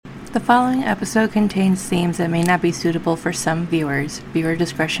The following episode contains themes that may not be suitable for some viewers. Viewer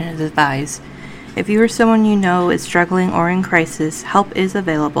discretion is advised. If you or someone you know is struggling or in crisis, help is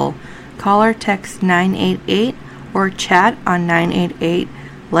available. Call or text 988 or chat on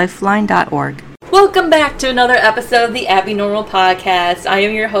 988lifeline.org. Welcome back to another episode of the Abby Normal Podcast. I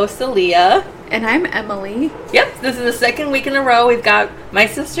am your host, Aaliyah. And I'm Emily. Yep, this is the second week in a row we've got my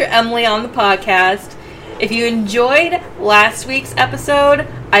sister Emily on the podcast. If you enjoyed last week's episode,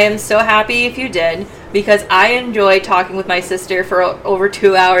 I am so happy if you did, because I enjoyed talking with my sister for over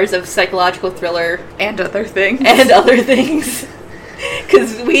 2 hours of psychological thriller. And other things.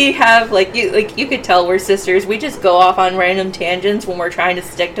 Because we have, you could tell we're sisters. We just go off on random tangents when we're trying to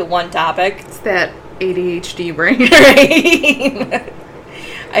stick to one topic. It's that ADHD brain. Right?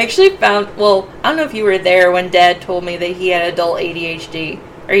 I actually found, I don't know if you were there when Dad told me that he had adult ADHD,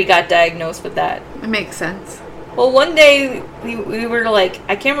 or he got diagnosed with that. It makes sense. Well, one day, we were I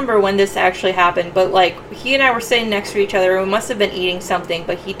can't remember when this actually happened, but he and I were sitting next to each other, and we must have been eating something,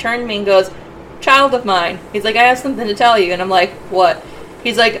 but he turned to me and goes, "Child of mine." He's like, "I have something to tell you." And I'm like, "What?"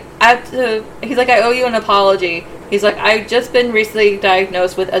 He's like, "I owe you an apology." He's like, "I've just been recently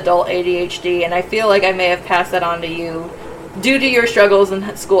diagnosed with adult ADHD, and I feel like I may have passed that on to you due to your struggles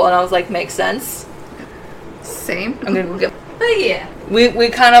in school." And I was like, "Makes sense." Same. I'm gonna go. But yeah, we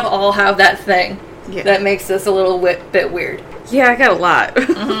kind of all have that thing that makes us a little bit weird. Yeah, I got a lot.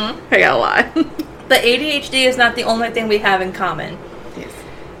 Mm-hmm. I got a lot. But ADHD is not the only thing we have in common. Yes.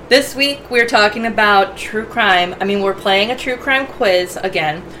 This week we're talking about true crime. I mean, we're playing a true crime quiz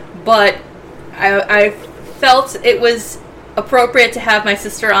again, but I felt it was appropriate to have my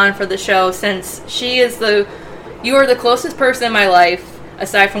sister on for the show, since you are the closest person in my life,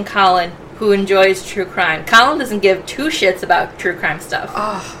 aside from Colin, who enjoys true crime. Colin doesn't give two shits about true crime stuff.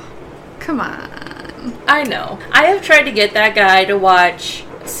 Oh, come on. I know. I have tried to get that guy to watch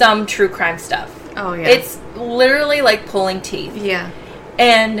some true crime stuff. Oh, yeah. It's literally like pulling teeth. Yeah.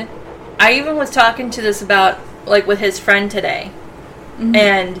 And I even was talking to this about, with his friend today. Mm-hmm.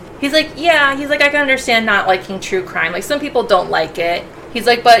 And he's like, I can understand not liking true crime. Some people don't like it. He's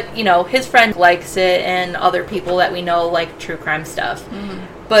like, but, his friend likes it, and other people that we know like true crime stuff. Mm-hmm.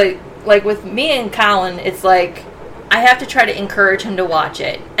 But, with me and Colin, it's I have to try to encourage him to watch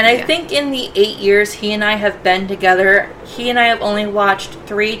it. And I think in the 8 years he and I have been together, he and I have only watched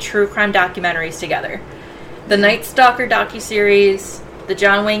 3 true crime documentaries together. The Night Stalker docuseries, the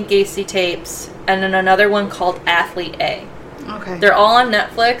John Wayne Gacy tapes, and then another one called Athlete A. Okay. They're all on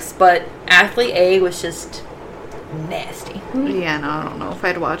Netflix, but Athlete A was just nasty. Yeah, no, I don't know if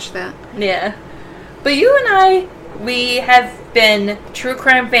I'd watch that. Yeah. But you and I, we have been true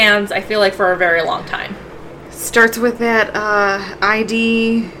crime fans, I feel like, for a very long time. Starts with that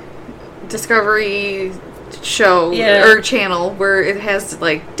ID Discovery show or channel where it has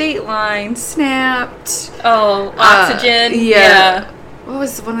Dateline, Snapped. Oh, Oxygen. Yeah. What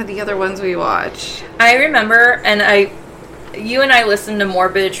was one of the other ones we watched? I remember, and you and I listen to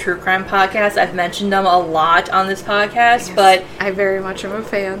Morbid True Crime podcasts. I've mentioned them a lot on this podcast, but I very much am a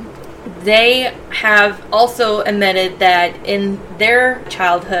fan. They have also admitted that in their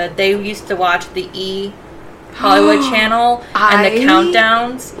childhood, they used to watch the E! Hollywood channel and the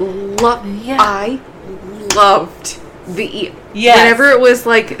countdowns. I loved the E! Yes. Whenever it was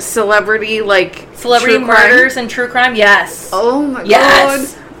celebrity murders and true crime. Yes. Oh my god.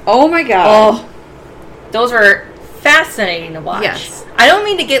 Oh my god. Oh, those were fascinating to watch. Yes. I don't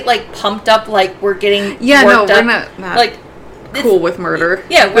mean to get we're getting worked up. We're not cool with murder.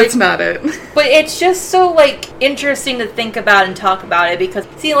 Yeah, that's not it. But it's just so interesting to think about and talk about it, because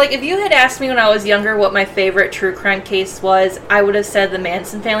if you had asked me when I was younger what my favorite true crime case was, I would have said the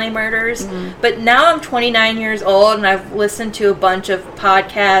Manson family murders. Mm-hmm. But now I'm 29 years old, and I've listened to a bunch of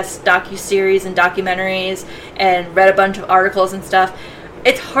podcasts, docuseries, and documentaries, and read a bunch of articles and stuff.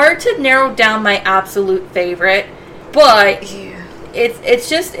 It's hard to narrow down my absolute favorite, but it's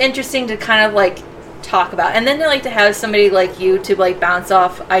just interesting to kind of talk about. And then I like to have somebody like you to bounce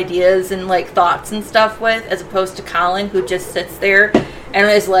off ideas and thoughts and stuff with, as opposed to Colin, who just sits there and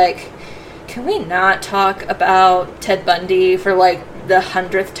is can we not talk about Ted Bundy for the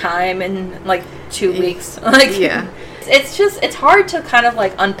 100th time in 2 weeks? It's hard to kind of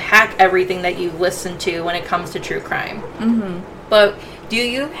unpack everything that you listen to when it comes to true crime. Mm-hmm. But do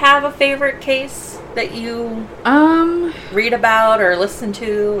you have a favorite case that you read about or listen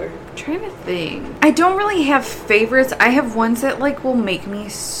to? Or I'm trying to think. I don't really have favorites. I have ones that will make me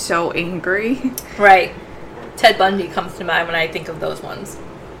so angry. Right. Ted Bundy comes to mind when I think of those ones.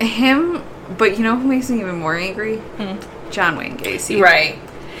 Him, but you know who makes me even more angry? John Wayne Gacy. Right.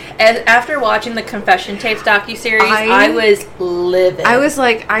 After watching the Confession Tapes docuseries, I was livid. I was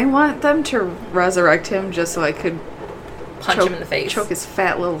like, I want them to resurrect him just so I could punch him in the face. Choke his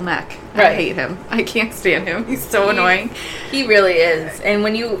fat little neck. Right. I hate him. I can't stand him. He's so annoying. He really is. And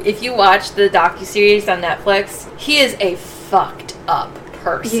if you watch the docuseries on Netflix, he is a fucked up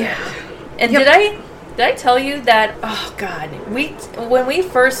person. Yeah. And did I tell you that, oh God, when we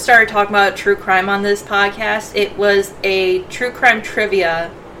first started talking about true crime on this podcast, it was a true crime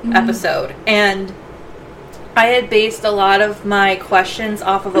trivia episode. And I had based a lot of my questions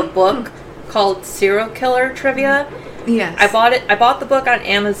off of a book called Serial Killer Trivia. Yes. I bought the book on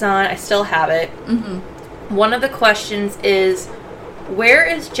Amazon. I still have it. Mm-hmm. One of the questions is, where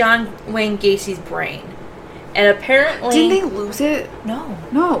is John Wayne Gacy's brain? And apparently... Didn't they lose it?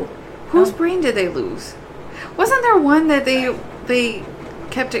 No. Whose brain did they lose? Wasn't there one that they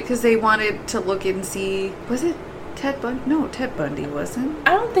kept it because they wanted to look and see... Was it Ted Bundy? No, Ted Bundy wasn't.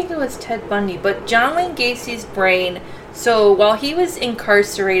 I don't think it was Ted Bundy, but John Wayne Gacy's brain... So while he was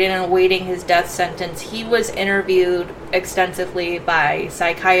incarcerated and awaiting his death sentence, he was interviewed extensively by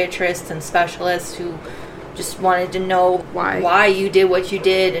psychiatrists and specialists who just wanted to know why you did what you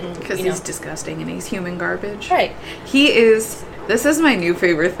did. And because he's disgusting and he's human garbage. Right. He is... This is my new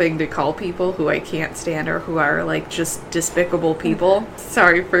favorite thing to call people who I can't stand or who are, like, just despicable people.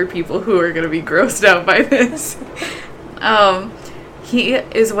 Sorry for people who are going to be grossed out by this. He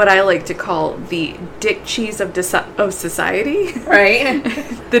is what I like to call the dick cheese of society. Right.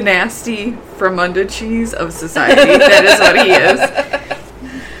 The nasty fromunda cheese of society. That is what he is.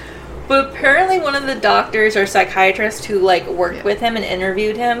 But apparently one of the doctors or psychiatrists who, like, worked with him and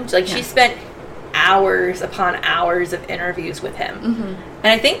interviewed him, like, she spent hours upon hours of interviews with him. Mm-hmm. And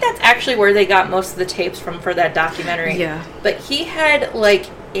I think that's actually where they got most of the tapes from for that documentary. Yeah. But he had, like,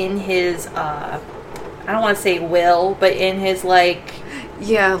 in his, I don't want to say will, but in his, like...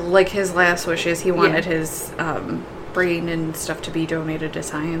 Yeah, like his last wishes, he wanted his brain and stuff to be donated to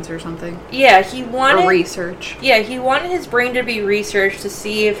science or something. Yeah, he wanted... Or research. Yeah, he wanted his brain to be researched to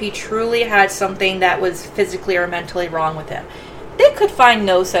see if he truly had something that was physically or mentally wrong with him. They could find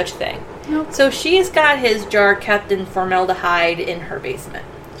no such thing. Nope. So she's got his jar kept in formaldehyde in her basement.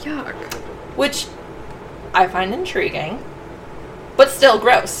 Yuck. Which I find intriguing, but still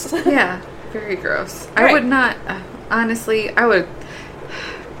gross. Yeah, very gross. Right. I would not, honestly, I would,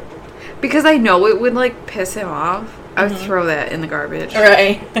 because I know it would, like, piss him off, I would throw that in the garbage.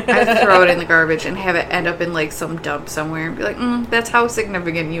 Right. I'd throw it in the garbage and have it end up in, like, some dump somewhere and be like, that's how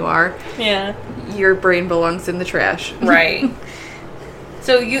significant you are. Yeah. Your brain belongs in the trash. Right.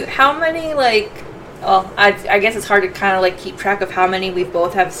 So how many, like, well, I guess it's hard to kind of, like, keep track of how many we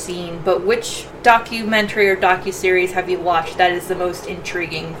both have seen, but which documentary or docuseries have you watched that is the most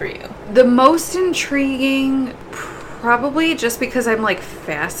intriguing for you? The most intriguing, probably just because I'm, like,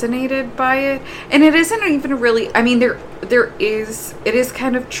 fascinated by it. And it isn't even really, I mean, it is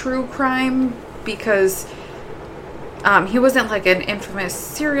kind of true crime because... he wasn't like an infamous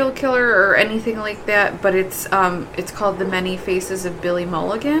serial killer or anything like that, but it's called The Many Faces of Billy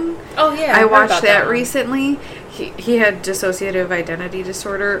Mulligan. Oh yeah, I watched that recently. He had dissociative identity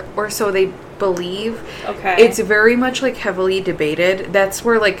disorder, or so they believe. Okay. It's very much like heavily debated. That's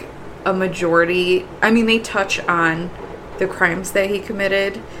where like a majority. I mean, they touch on the crimes that he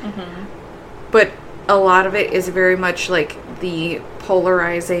committed, but a lot of it is very much like the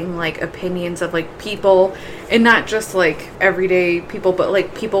polarizing like opinions of like people, and not just like everyday people, but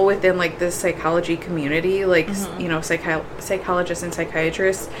like people within like the psychology community, like you know, psychologists and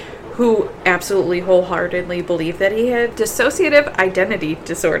psychiatrists who absolutely wholeheartedly believe that he had dissociative identity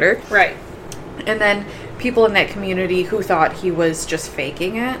disorder. Right. And then people in that community who thought he was just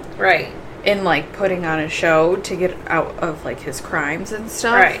faking it. Right. And like putting on a show to get out of like his crimes and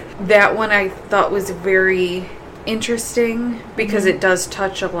stuff. Right. That one I thought was very interesting because it does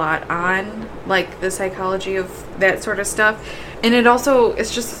touch a lot on like the psychology of that sort of stuff, and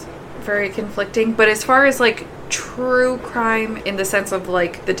it's just very conflicting. But as far as like true crime in the sense of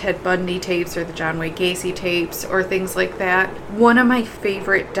like the Ted Bundy tapes or the John Wayne Gacy tapes or things like that, one of my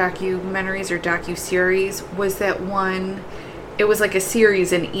favorite documentaries or docuseries was that one. It was like a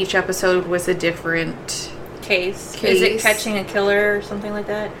series and each episode was a different case. Is it Catching a Killer or something like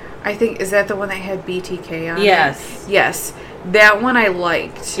that? I think, is that the one that had BTK on Yes. it? Yes. That one I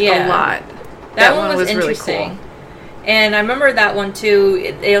liked a lot. That one was interesting. Really cool. And I remember that one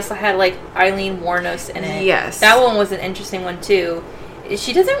too. They also had like Eileen Wuornos in it. Yes. That one was an interesting one too.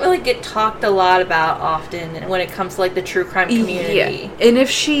 She doesn't really get talked a lot about often when it comes to like the true crime community. Yeah. And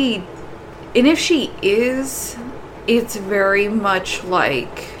if she is, it's very much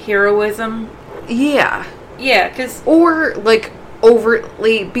like heroism. Yeah. Yeah, because... Or, like,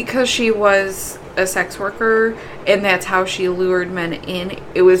 overtly, because she was a sex worker and that's how she lured men in,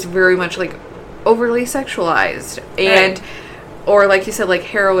 it was very much like overly sexualized. And Right. or like you said, like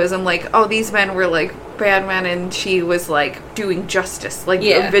heroism, like, oh, these men were like bad men and she was like doing justice, like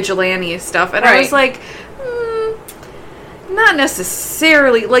vigilante stuff. And I was like, not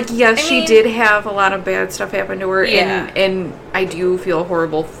necessarily. Like, yes, she did have a lot of bad stuff happen to her, and I do feel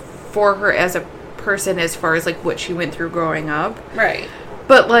horrible for her as a person as far as like what she went through growing up. Right.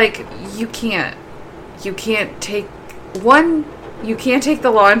 But like, you can't take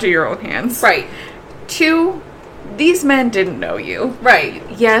the law into your own hands. Right. 2, these men didn't know you. Right.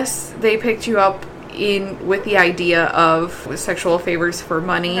 Yes, they picked you up with the idea of sexual favors for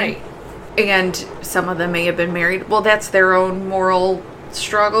money. Right. And some of them may have been married. Well, that's their own moral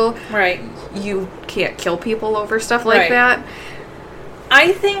struggle. Right. You can't kill people over stuff like that.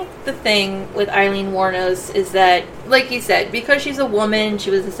 I think the thing with Eileen Wuornos is that, like you said, because she's a woman, she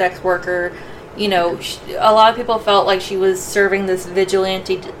was a sex worker, you know, a lot of people felt like she was serving this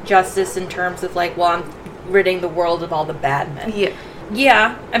vigilante justice in terms of like, well, I'm ridding the world of all the bad men. Yeah.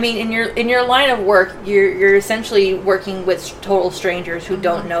 Yeah, I mean, in your line of work, you're essentially working with total strangers who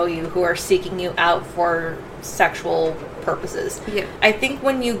don't know you, who are seeking you out for sexual purposes. Yeah. I think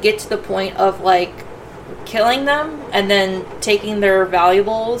when you get to the point of like killing them and then taking their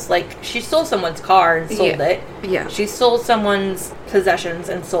valuables, like she stole someone's car and sold it. Yeah. She stole someone's possessions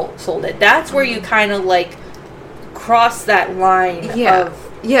and sold it. That's where you kind of like cross that line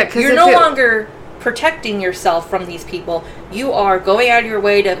of because you're no longer protecting yourself from these people. You are going out of your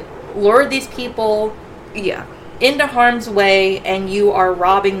way to lure these people into harm's way, and you are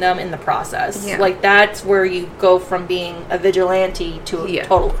robbing them in the process. Like, that's where you go from being a vigilante to a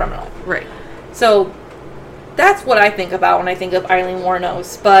total criminal. Right. So that's what I think about when I think of Eileen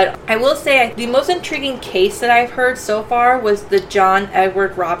Wuornos. But I will say the most intriguing case that I've heard so far was the John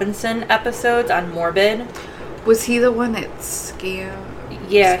Edward Robinson episodes on Morbid. Was he the one that scammed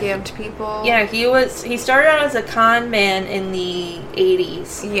people? Yeah, he started out as a con man in the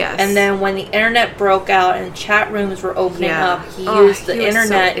 80s. Yes. And then when the internet broke out and chat rooms were opening up, he used the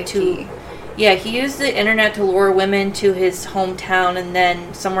internet he used the internet to lure women to his hometown, and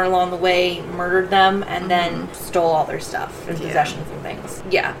then somewhere along the way murdered them and then stole all their stuff and possessions and things.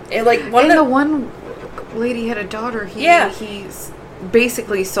 Yeah. The one lady had a daughter. He's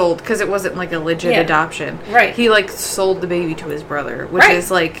basically sold, because it wasn't like a legit adoption. Right. He like sold the baby to his brother, which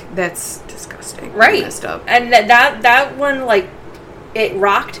is like, that's disgusting. Right. Messed up. And that one, like, it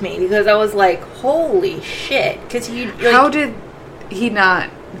rocked me because I was like, holy shit. Because how did he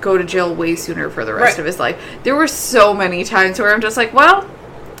not go to jail way sooner for the rest of his life? There were so many times where I'm just like, well,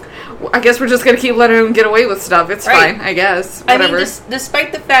 I guess we're just going to keep letting him get away with stuff. It's fine, I guess. Whatever. I mean,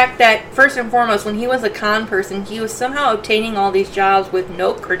 despite the fact that, first and foremost, when he was a con person, he was somehow obtaining all these jobs with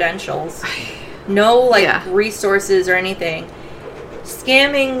no credentials, no, resources or anything.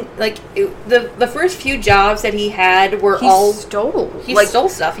 Scamming, the first few jobs that he had were He stole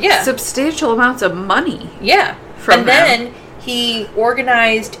stuff, substantial amounts of money. Yeah. From then he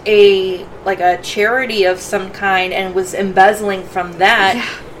organized a charity of some kind and was embezzling from that. Yeah.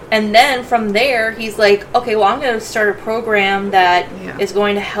 And then from there, he's like, okay, well, I'm going to start a program that is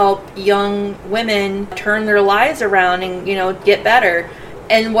going to help young women turn their lives around and, get better.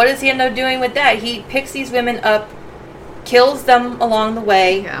 And what does he end up doing with that? He picks these women up, kills them along the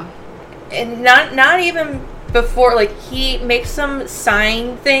way. Yeah. And not even before, he makes them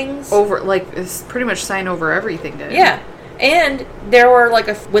sign things. It's pretty much sign over everything, did Yeah. And there were,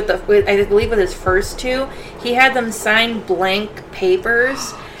 I believe with his first two, he had them sign blank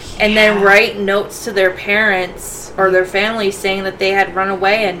papers and then write notes to their parents or their family saying that they had run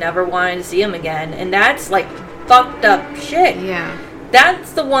away and never wanted to see him again. And that's, fucked up shit. Yeah.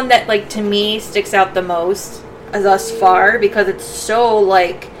 That's the one that, to me, sticks out the most thus far, because it's so,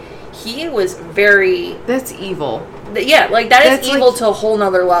 he was very... That's evil. Yeah, that is evil to a whole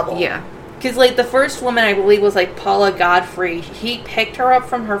nother level. Yeah. Because, the first woman, I believe, was, Paula Godfrey. He picked her up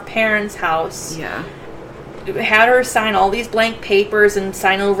from her parents' house. Yeah. Had her sign all these blank papers and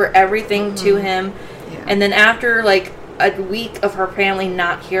sign over everything to him. Yeah. And then after, a week of her family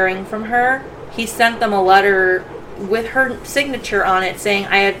not hearing from her, he sent them a letter with her signature on it saying,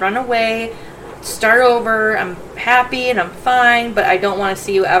 I had run away, start over, I'm happy and I'm fine, but I don't want to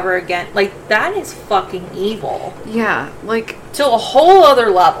see you ever again. That is fucking evil. Yeah, to a whole other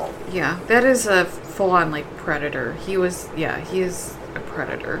level. Yeah, that is a full-on, predator. He is a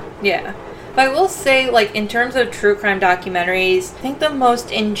predator. Yeah. But I will say, in terms of true crime documentaries, I think the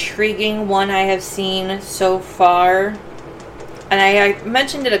most intriguing one I have seen so far and I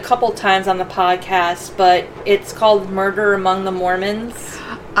mentioned it a couple times on the podcast, but it's called Murder Among the Mormons.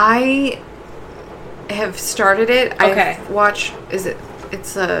 I have started it. Okay. I've watched,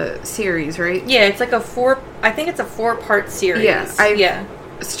 it's a series, right? Yeah, it's like I think it's a 4-part series. Yeah.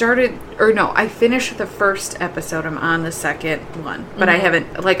 I finished the first episode. I'm on the second one, but I haven't,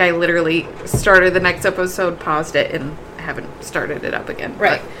 I literally started the next episode, paused it, and haven't started it up again.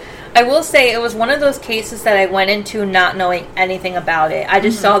 Right. But I will say it was one of those cases that I went into not knowing anything about it. I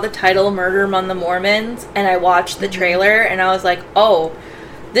just saw the title, Murder Among the Mormons, and I watched the trailer, and I was like, oh,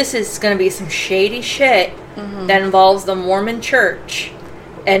 this is going to be some shady shit that involves the Mormon church,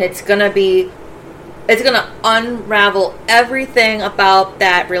 and it's going to unravel everything about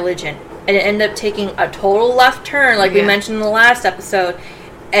that religion. And it ended up taking a total left turn, like we mentioned in the last episode,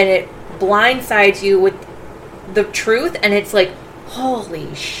 and it blindsides you with the truth, and it's like,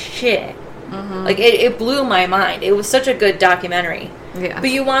 holy shit. Like, it blew my mind. It was such a good documentary. Yeah. But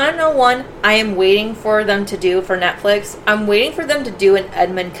you want to know one I am waiting for them to do for Netflix? I'm waiting for them to do an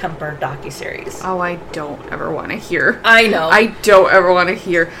Edmund Kemper docuseries. Oh, I don't ever want to hear. I know. I don't ever want to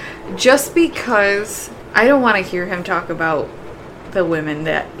hear. Just because I don't want to hear him talk about the women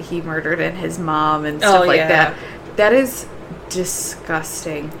that he murdered and his mom and stuff like that. That is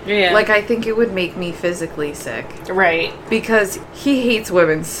disgusting. Yeah. Like, I think it would make me physically sick. Right. Because he hates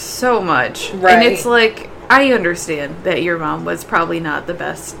women so much. Right. And it's like, I understand that your mom was probably not the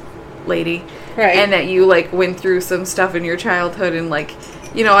best lady. Right. And that you, went through some stuff in your childhood and,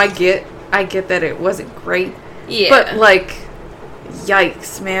 I get that it wasn't great. Yeah. But,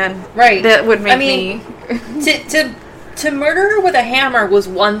 yikes, man. Right. That would make me... to murder her with a hammer was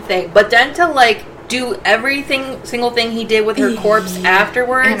one thing, but then to, do single thing he did with her corpse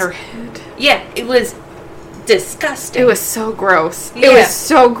afterwards. And her head. Yeah, it was disgusting. It was so gross. Yeah. It was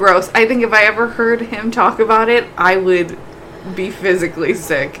so gross. I think if I ever heard him talk about it, I would be physically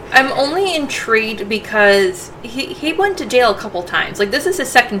sick. I'm only intrigued because he went to jail a couple times. This is his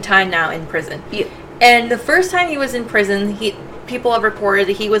second time now in prison. Yeah. And the first time he was in prison, people have reported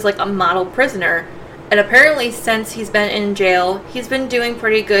that he was a model prisoner. And apparently, since he's been in jail, he's been doing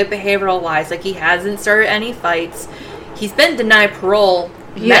pretty good behavioral-wise. He hasn't started any fights. He's been denied parole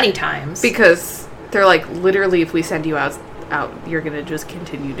many times. Because they're literally, if we send you out, you're going to just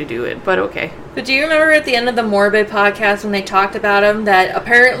continue to do it. But okay. But do you remember at the end of the Morbid podcast when they talked about him, that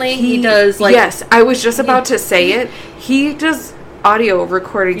apparently he does, Yes, I was just about to say it. He does audio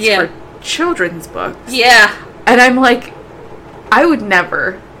recordings for children's books. Yeah. And I'm I would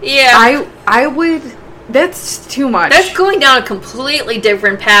never. Yeah. I would... That's too much. That's going down a completely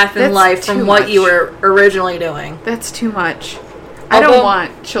different path in life from what you were originally doing. That's too much. I don't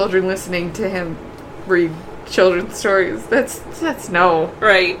want children listening to him read children's stories. That's no.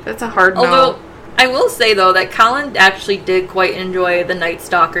 Right. That's a hard no. Although, I will say, though, that Colin actually did quite enjoy the Night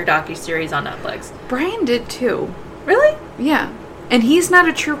Stalker docuseries on Netflix. Brian did, too. Really? Yeah. And he's not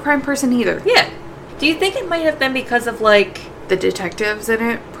a true crime person either. Yeah. Do you think it might have been because of, the detectives in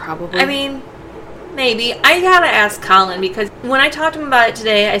it? Probably. I mean... Maybe. I gotta ask Colin, because when I talked to him about it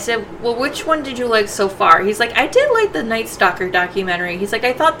today, I said, well, which one did you like so far? He's like, I did like the Night Stalker documentary. He's like,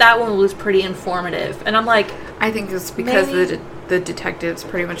 I thought that one was pretty informative. And I'm like... I think it's because the detectives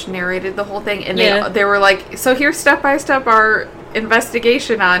pretty much narrated the whole thing. And they were like, so here's step by step our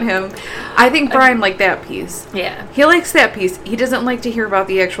investigation on him. I think Brian liked that piece. Yeah. He likes that piece. He doesn't like to hear about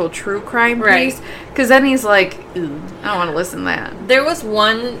the actual true crime piece. Because then he's like, ooh, I don't want to listen to that. There was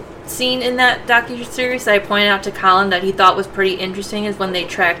one... scene in that docuseries that I pointed out to Colin that he thought was pretty interesting is when they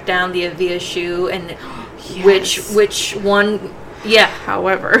tracked down the Avia shoe and which one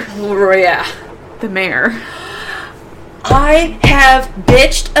however the mayor. I have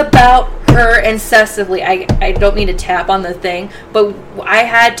bitched about her incessantly. I don't mean to tap on the thing, but I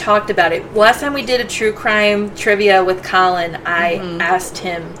had talked about it last time we did a true crime trivia with Colin. I asked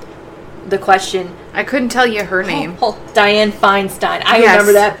him the question. I couldn't tell you her name. Diane Feinstein. I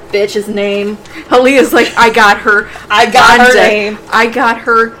remember that bitch's name. Aaliyah's like, I got her. I got her name. I got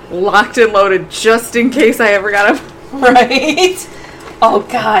her locked and loaded just in case I ever got a... Right? Oh,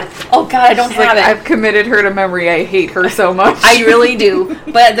 God, I don't have it. I've committed her to memory. I hate her so much. I really do.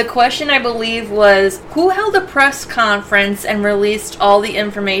 But the question, I believe, was, who held a press conference and released all the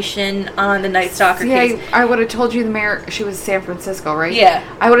information on the Night Stalker case? I would have told you the mayor, she was San Francisco, right? Yeah.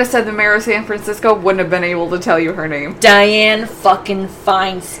 I would have said the mayor of San Francisco, wouldn't have been able to tell you her name. Diane fucking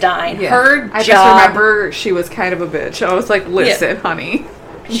Feinstein. Yeah. Her job... I just remember she was kind of a bitch. I was like, listen, honey...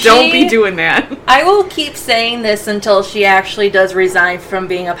 Don't be doing that. I will keep saying this until she actually does resign from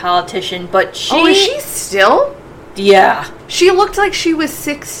being a politician, but she... Oh, is she still? Yeah. She looked like she was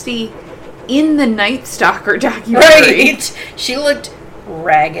 60 in the Night Stalker documentary. Right. She looked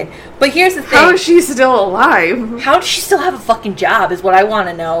ragged. But here's the thing. How is she still alive? How does she still have a fucking job is what I want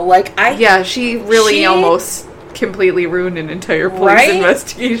to know. Like, Yeah, she really almost completely ruined an entire police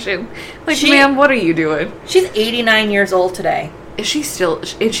investigation. Like, ma'am, what are you doing? She's 89 years old today. Is she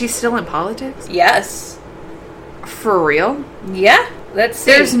still in politics? Yes. For real? Yeah. Let's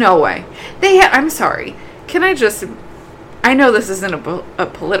see. There's no way. I'm sorry. Can I just... I know this isn't a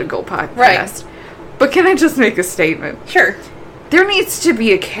political podcast. Right. But can I just make a statement? Sure. There needs to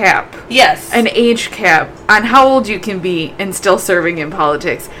be a cap. Yes. An age cap on how old you can be and still serving in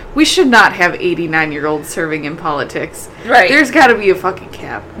politics. We should not have 89-year-olds serving in politics. Right. There's got to be a fucking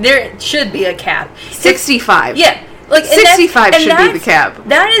cap. There should be a cap. 65. Yeah. Like 65 should be the cap.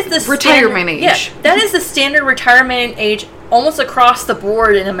 That is the retirement age. Yeah, that is the standard retirement age almost across the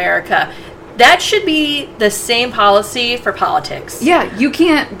board in America. That should be the same policy for politics. Yeah, you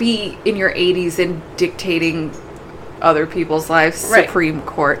can't be in your 80s and dictating other people's lives. Right. Supreme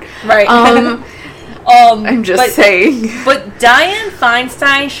Court. Right. I'm just saying. But Dianne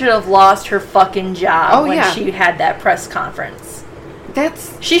Feinstein should have lost her fucking job when she had that press conference.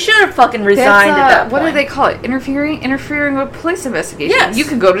 She should have fucking resigned at that point. What do they call it? Interfering with police investigations. Yes. You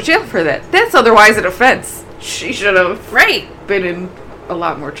can go to jail for that. That's otherwise an offense. She should have been in a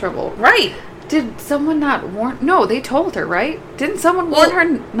lot more trouble. Right. Did someone not warn... No, they told her, right? Didn't someone warn her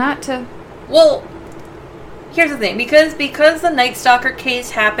not to... Well, here's the thing. Because the Night Stalker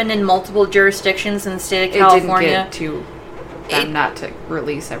case happened in multiple jurisdictions in the state of California... It didn't get to them not to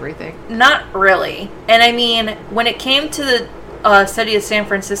release everything. Not really. And I mean, when it came to the city of San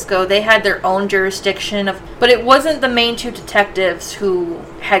Francisco, they had their own jurisdiction but it wasn't the main two detectives who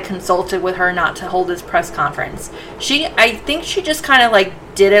had consulted with her not to hold this press conference. I think she just kind of like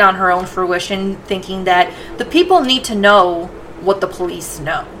did it on her own fruition, thinking that the people need to know what the police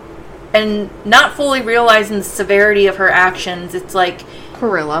know, and not fully realizing the severity of her actions. It's like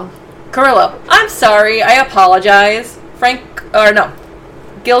Carrillo, I'm sorry, I apologize.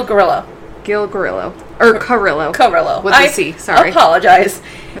 Gil Carrillo. Or Carrillo. With a C, sorry. I apologize.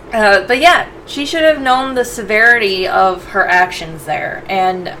 But yeah, she should have known the severity of her actions there.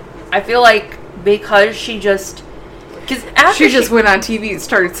 And I feel like because she just... Because after she just went on TV and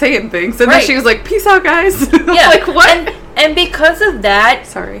started saying things. And then she was like, peace out, guys. Yeah. Like, what? And because of that...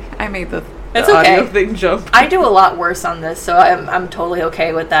 Sorry, I made the okay. audio thing jump. I do a lot worse on this, so I'm totally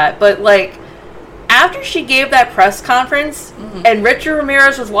okay with that. But, like... After she gave that press conference, and Richard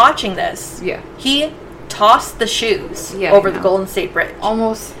Ramirez was watching this, he tossed the shoes over the Golden State Bridge.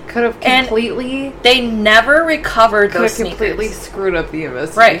 Almost could have completely... And they never recovered those sneakers. Could have completely screwed up the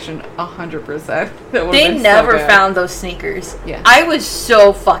investigation 100%. They never found those sneakers. Yeah. I was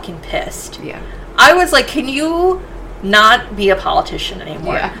so fucking pissed. Yeah. I was like, can you not be a politician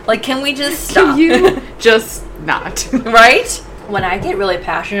anymore? Yeah. Like, can we just stop? Can you just not? Right? When I get really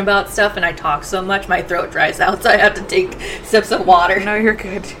passionate about stuff and I talk so much, my throat dries out, so I have to take sips of water. No, you're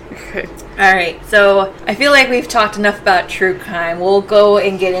good. You're good. All right, so I feel like we've talked enough about true crime. We'll go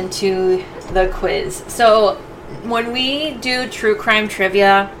and get into the quiz. So when we do true crime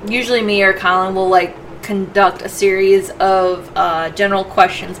trivia, usually me or Colin will conduct a series of general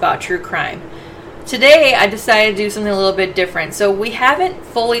questions about true crime. Today, I decided to do something a little bit different. So we haven't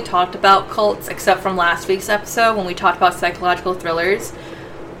fully talked about cults except from last week's episode when we talked about psychological thrillers.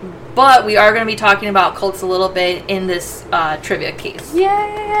 But we are going to be talking about cults a little bit in this trivia case.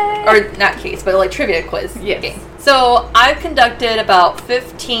 Yay! Or not case, but trivia quiz game. So I've conducted about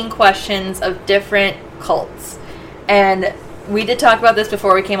 15 questions of different cults. And we did talk about this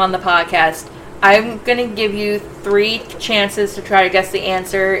before we came on the podcast. I'm going to give you 3 chances to try to guess the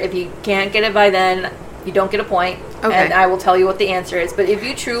answer. If you can't get it by then, you don't get a point. Okay. And I will tell you what the answer is. But if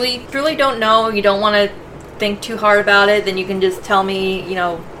you truly don't know, you don't want to think too hard about it, then you can just tell me,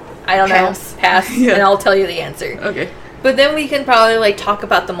 I don't know, pass, and I'll tell you the answer. Okay. But then we can probably talk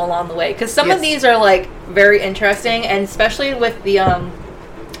about them along the way. Because some of these are very interesting, and especially with the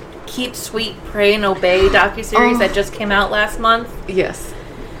Keep Sweet, Pray, and Obey docuseries that just came out last month. Yes.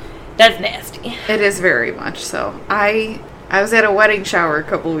 That's nasty. It is very much so. I was at a wedding shower a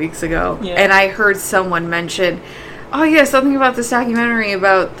couple weeks ago, and I heard someone mention, oh yeah, something about this documentary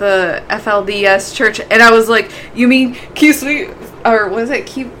about the FLDS church, and I was like, you mean Keep Sweet, or was it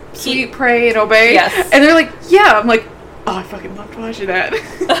Keep Sweet, Pray, and Obey? Yes. And they're like, yeah. I'm like, oh, I fucking loved watching that.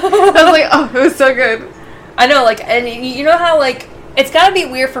 I was like, oh, it was so good. I know, and you know how, it's gotta be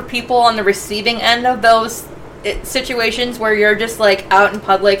weird for people on the receiving end of those situations where you're just out in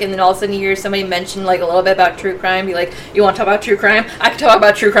public and then all of a sudden you hear somebody mention a little bit about true crime, be like, you want to talk about true crime? I can talk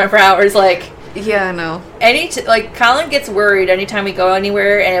about true crime for hours. Yeah, no. Colin gets worried anytime we go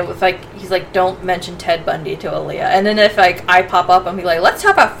anywhere, and if he's like, don't mention Ted Bundy to Aaliyah. And then if I pop up and be like, let's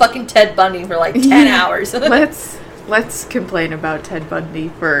talk about fucking Ted Bundy for 10 hours. Let's complain about Ted Bundy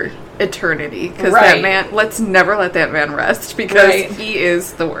for eternity, because right. that man. Let's never let that man rest, because he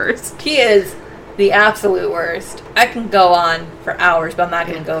is the worst. He is the absolute worst. I can go on for hours, but I'm not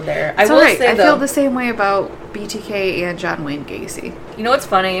going to go there. I feel the same way about BTK and John Wayne Gacy. You know what's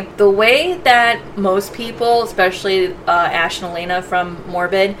funny? The way that most people, especially Ash and Elena from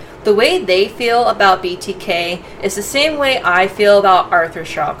Morbid, the way they feel about BTK is the same way I feel about Arthur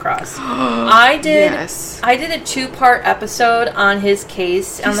Shawcross. I did a 2-part episode on his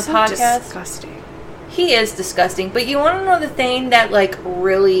case on the podcast. Disgusting. He is disgusting. But you want to know the thing that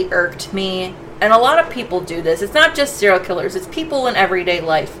really irked me? And a lot of people do this. It's not just serial killers. It's people in everyday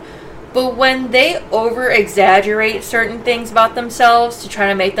life. But when they over-exaggerate certain things about themselves to try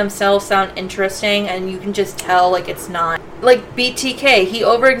to make themselves sound interesting, and you can just tell, it's not. Like BTK, he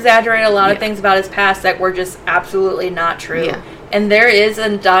over-exaggerated a lot of things about his past that were just absolutely not true. Yeah. And there is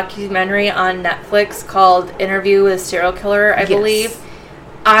a documentary on Netflix called Interview with a Serial Killer, I believe.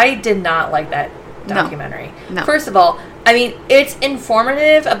 I did not like that documentary. No. First of all, it's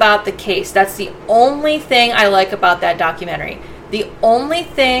informative about the case. That's the only thing I like about that documentary. The only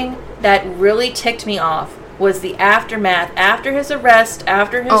thing that really ticked me off was the aftermath. After his arrest,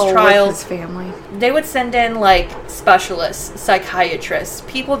 after his trial, with his family, they would send in specialists, psychiatrists,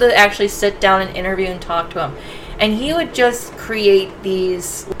 people to actually sit down and interview and talk to him. And he would just create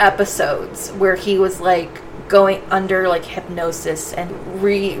these episodes where he was going under hypnosis and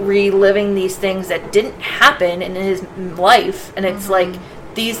reliving these things that didn't happen in his life. And it's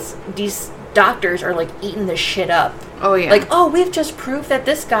these doctors are eating this shit up. Oh yeah. We've just proved that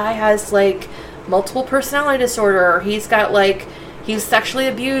this guy has multiple personality disorder, or he's got he was sexually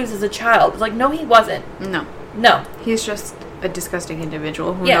abused as a child. It's no, he wasn't. No. He's just a disgusting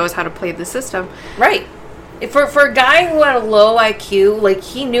individual who knows how to play the system. Right. For a guy who had a low IQ,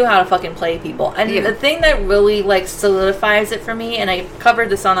 he knew how to fucking play people. And the thing that really, solidifies it for me, and I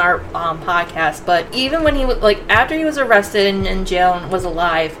covered this on our podcast, but even when he was, after he was arrested and in jail and was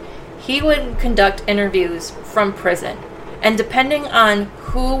alive, he would conduct interviews from prison. And depending on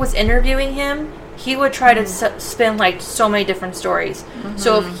who was interviewing him, he would try to spin, so many different stories. Mm-hmm.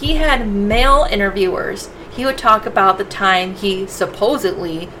 So if he had male interviewers, he would talk about the time he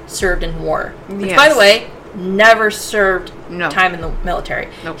supposedly served in war. Which, by the way, never served time in the military.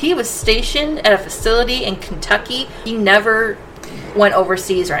 Nope. He was stationed at a facility in Kentucky. He never went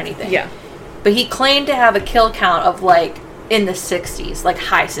overseas or anything. Yeah. But he claimed to have a kill count of in the 60s,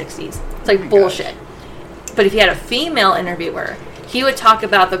 high 60s. It's bullshit. Gosh. But if he had a female interviewer, he would talk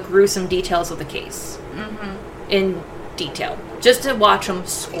about the gruesome details of the case in detail, just to watch him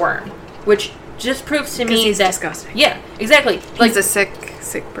squirm, which just proves to me he's that disgusting. Yeah, exactly. He's a sick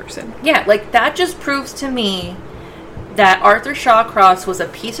person. Yeah, that just proves to me that Arthur Shawcross was a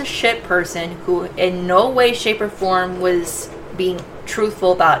piece of shit person who in no way, shape, or form was being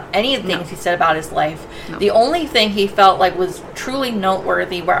truthful about any of the things he said about his life. No. The only thing he felt was truly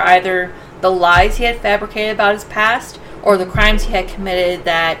noteworthy were either the lies he had fabricated about his past or the crimes he had committed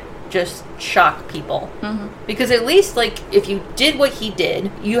that just shock people. Mm-hmm. Because at least, if you did what he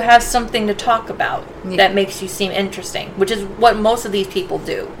did, you have something to talk about that makes you seem interesting, which is what most of these people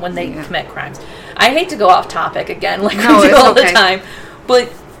do when they commit crimes. I hate to go off topic again, we do all the time,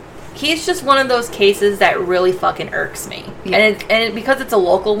 but he's just one of those cases that really fucking irks me. Yeah. And because it's a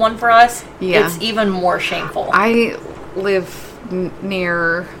local one for us, it's even more shameful. I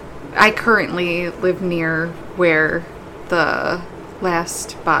currently live near where the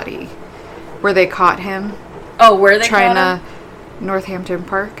last body, where they caught him. Oh, where they caught him? Northampton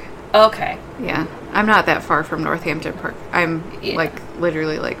Park. Okay. Yeah. I'm not that far from Northampton Park. I'm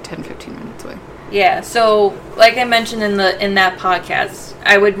literally 10-15 minutes away. Yeah, so like I mentioned in that podcast,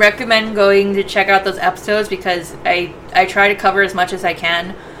 I would recommend going to check out those episodes because I try to cover as much as I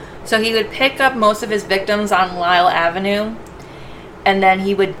can. So he would pick up most of his victims on Lyle Avenue, and then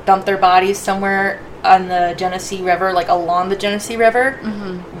he would dump their bodies somewhere on the Genesee River, along the Genesee River.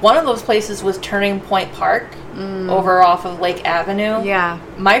 Mm-hmm. One of those places was Turning Point Park, over off of Lake Avenue. Yeah.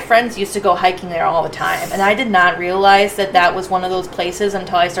 My friends used to go hiking there all the time, and I did not realize that was one of those places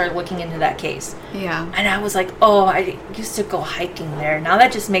until I started looking into that case. Yeah. And I was I used to go hiking there. Now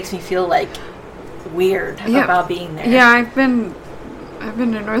that just makes me feel weird about being there. Yeah, I've been to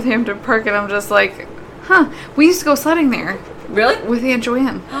Northampton Park, and I'm just we used to go sledding there. Really? With Aunt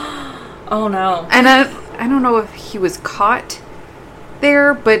Joanne. Oh no. And I don't know if he was caught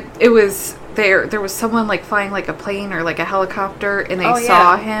there, but it was there was someone flying a plane or a helicopter, and they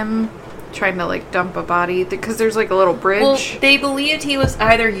saw him trying to, like, dump a body? Because there's, like, a little bridge. Well, they believed he was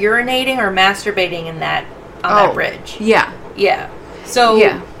either urinating or masturbating on that bridge. Yeah. Yeah.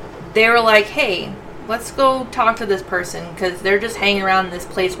 So they were like, hey, let's go talk to this person because they're just hanging around in this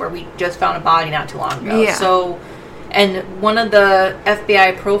place where we just found a body not too long ago. Yeah. So, and one of the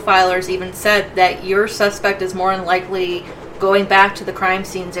FBI profilers even said that your suspect is more than likely going back to the crime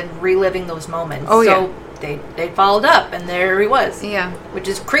scenes and reliving those moments. Oh, so they followed up, and there he was. Yeah. Which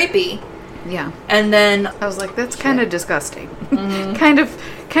is creepy. Yeah. And then I was like, that's kind of disgusting. Mm-hmm.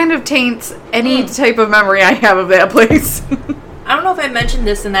 kind of taints any type of memory I have of that place. I don't know if I mentioned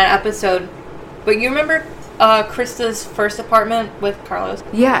this in that episode, but you remember Krista's first apartment with Carlos?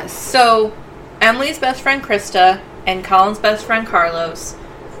 Yes. So Emily's best friend Krista and Colin's best friend Carlos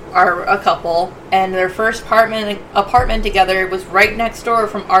are a couple, and their first apartment together was right next door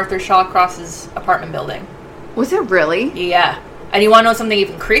from Arthur Shawcross's apartment building. Was it really? Yeah. And you want to know something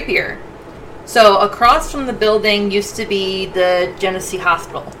even creepier? So across from the building used to be the Genesee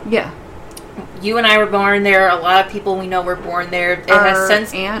Hospital. Yeah. You and I were born there. A lot of people we know were born there. Our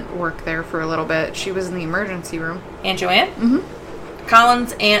aunt worked there for a little bit. She was in the emergency room. Aunt Joanne? Mm-hmm.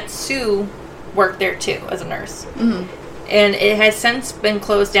 Colin's Aunt Sue worked there too as a nurse. Mm-hmm. And it has since been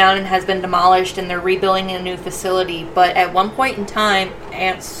closed down and has been demolished, and they're rebuilding a new facility. But at one point in time,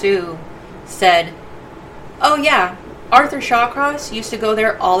 Aunt Sue said, oh yeah, Arthur Shawcross used to go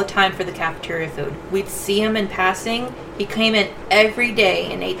there all the time for the cafeteria food. We'd see him in passing. He came in every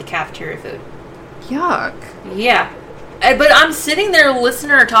day and ate the cafeteria food. Yuck. Yeah. But I'm sitting there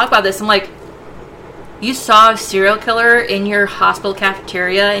listening to her talk about this. I'm like, you saw a serial killer in your hospital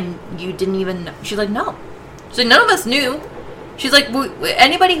cafeteria and you didn't even know? She's like, no. She's like, none of us knew. She's like,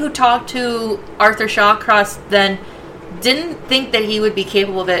 anybody who talked to Arthur Shawcross then didn't think that he would be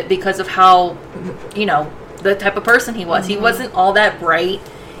capable of it because of how, the type of person he was. Mm-hmm. He wasn't all that bright.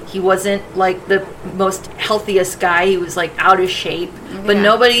 He wasn't, like, the most healthiest guy. He was, like, out of shape. Yeah. But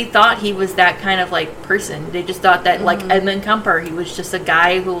nobody thought he was that kind of, like, person. They just thought that, mm-hmm. like, Edmund Kemper, he was just a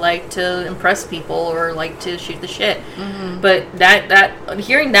guy who liked to impress people or liked to shoot the shit. Mm-hmm. But that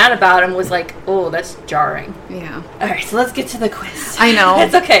hearing that about him was like, oh, that's jarring. Yeah. All right, so let's get to the quiz. I know.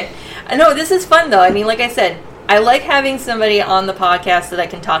 It's okay. I know, this is fun, though. I mean, like I said, I like having somebody on the podcast that I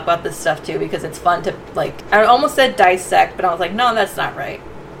can talk about this stuff to because it's fun to, like, I almost said dissect, but I was like, no, that's not right.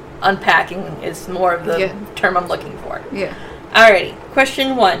 Unpacking is more of the term I'm looking for. Yeah. Alrighty,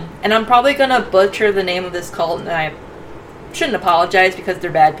 question 1. And I'm probably going to butcher the name of this cult, and I shouldn't apologize because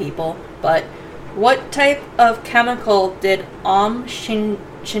they're bad people, but what type of chemical did Shinriko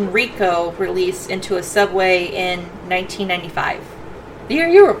release into a subway in 1995? The year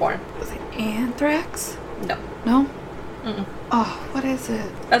you were born. Was it anthrax? No. No? Mm-mm. Oh, what is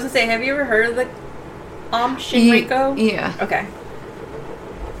it? I was going to say, have you ever heard of the Shinriko? Yeah. Okay.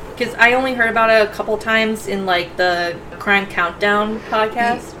 Because I only heard about it a couple times in, like, the Crime Countdown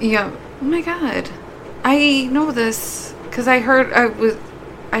podcast. Yeah. Oh my god. I know this because I heard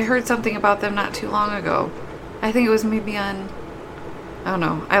something about them not too long ago. I think it was maybe on, I don't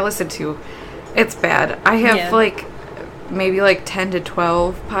know. I listened to. It's bad. I have like maybe like 10 to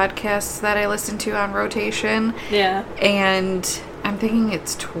 12 podcasts that I listen to on rotation. Yeah. And I'm thinking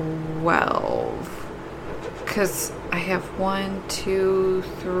it's 12. Because I have 1, 2,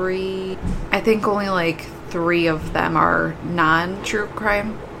 3. I think only like 3 of them are non-true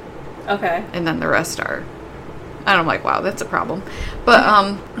crime. Okay. And then the rest are. And I'm like, wow, that's a problem. But,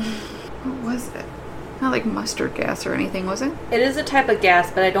 what was it? Not like mustard gas or anything, was it? It is a type of gas,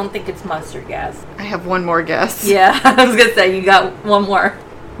 but I don't think it's mustard gas. I have one more guess. Yeah, I was going to say, you got one more.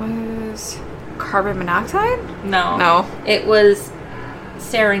 Was carbon monoxide? No. No. It was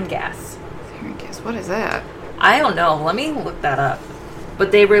sarin gas. Sarin gas, what is that? I don't know. Let me look that up.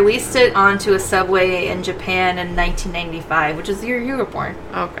 But they released it onto a subway in Japan in 1995, which is the year you were born.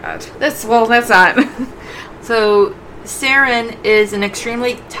 Oh, God. That's not. So, sarin is an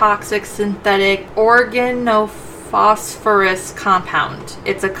extremely toxic synthetic organophosphorus compound.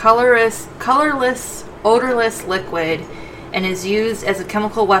 It's a colorless, odorless liquid and is used as a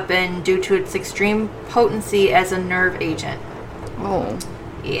chemical weapon due to its extreme potency as a nerve agent. Oh.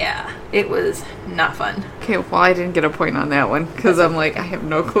 Yeah, it was not fun. Okay, well, I didn't get a point on that one because I'm like, I have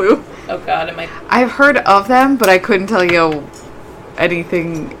no clue. Oh, God, I've heard of them, but I couldn't tell you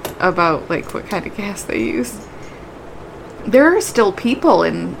anything about, like, what kind of gas they use. There are still people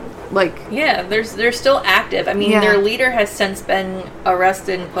in, like... Yeah, they're still active. I mean, their leader has since been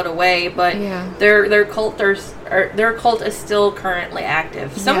arrested and put away, but their cult is still currently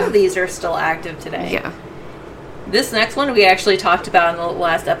active. Some of these are still active today. Yeah. This next one we actually talked about in the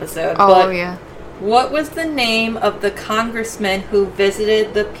last episode. Oh, but yeah. What was the name of the congressman who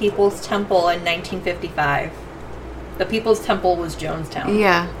visited the People's Temple in 1955? The People's Temple was Jonestown.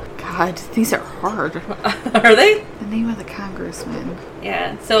 Yeah. God, these are hard. Are they? The name of the congressman.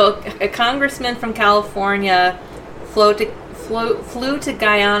 Yeah. So a congressman from California flew to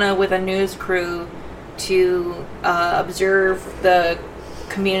Guyana with a news crew to observe the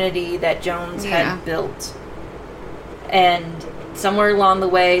community that Jones had built. And somewhere along the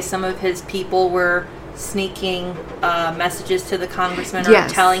way, some of his people were sneaking messages to the congressman or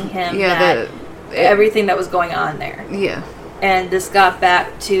telling him everything that was going on there. Yeah. And this got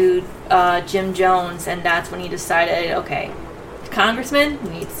back to Jim Jones, and that's when he decided, okay, the congressman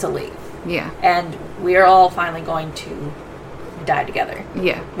needs to leave. Yeah. And we are all finally going to die together.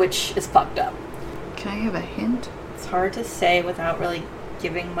 Yeah. Which is fucked up. Can I have a hint? It's hard to say without really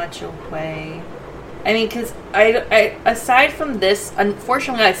giving much away. I mean, because I aside from this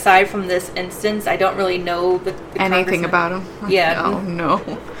instance, I don't really know the anything about him. Yeah. Oh no.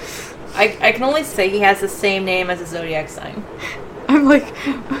 I can only say he has the same name as a zodiac sign. I'm like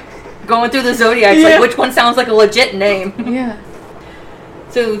going through the zodiacs, like which one sounds like a legit name? Yeah.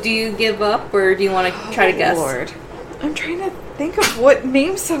 So, do you give up, or do you want to try to guess? Lord, I'm trying to think of what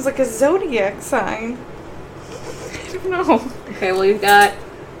name sounds like a zodiac sign. I don't know. Okay, well, you've got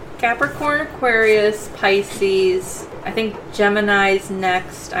Capricorn, Aquarius, Pisces. I think Gemini's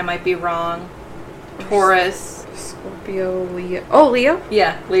next. I might be wrong. Taurus. Scorpio, Leo. Oh, Leo?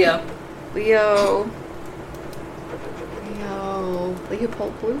 Yeah, Leo.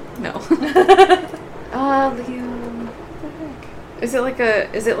 Leopold Blue? No. Leo. What the heck? Is it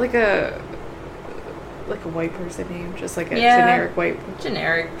like a white person name? Just like a generic white person?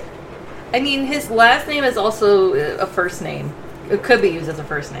 Generic. I mean, his last name is also a first name. It could be used as a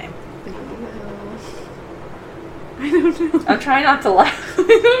first name. I don't know. I'm trying not to laugh.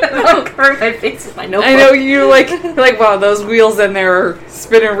 I'm covering my face with my notebook. I know you're like, wow, those wheels in there are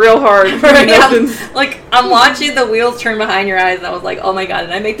spinning real hard. I'm watching the wheels turn behind your eyes, and I was like, oh my god,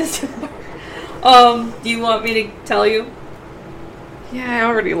 did I make this? Do you want me to tell you? Yeah, I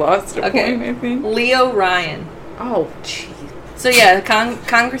already lost a point, I think. Leo Ryan. Oh, jeez. So yeah,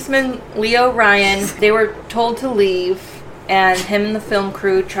 Congressman Leo Ryan, they were told to leave. And him and the film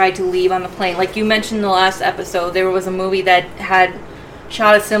crew tried to leave on the plane. Like you mentioned in the last episode, there was a movie that had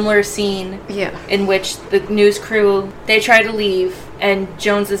shot a similar scene in which the news crew, they tried to leave, and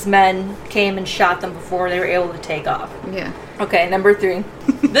Jones's men came and shot them before they were able to take off. Yeah. Okay, number 3.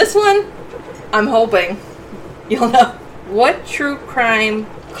 This one, I'm hoping you'll know. What true crime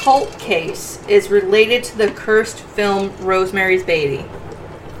cult case is related to the cursed film Rosemary's Baby?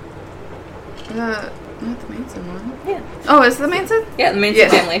 Not the Manson one. Yeah. Oh, is it the Manson? Yeah, the Manson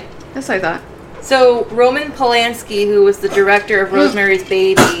family. That's what I thought. So, Roman Polanski, who was the director of Rosemary's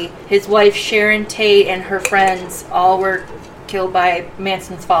Baby, his wife Sharon Tate, and her friends all were killed by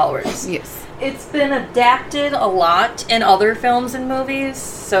Manson's followers. Yes. It's been adapted a lot in other films and movies,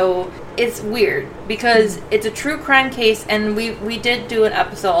 so it's weird because it's a true crime case, and we did do an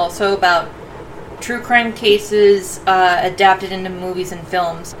episode also about true crime cases adapted into movies and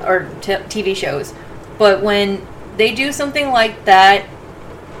films or TV shows. But when they do something like that,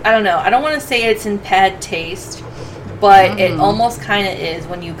 I don't know. I don't want to say it's in bad taste, but it almost kind of is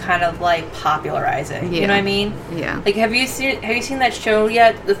when you kind of like popularize it. Yeah. You know what I mean? Yeah. Like, have you seen that show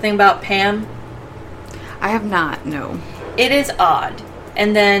yet? The thing about Pam? I have not. No. It is odd.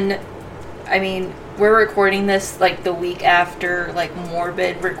 And then, I mean, we're recording this like the week after like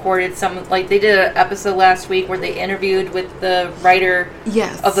Morbid recorded some, like they did an episode last week where they interviewed with the writer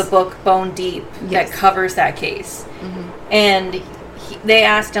of the book Bone Deep that covers that case. Mm-hmm. And they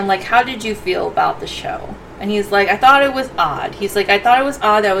asked him like, how did you feel about the show? And he's like, I thought it was odd. He's like, I thought it was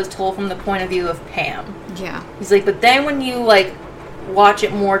odd that it was told from the point of view of Pam. Yeah. He's like, but then when you like watch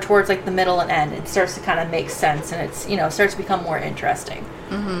it more towards like the middle and end, it starts to kind of make sense, and it's, you know, starts to become more interesting.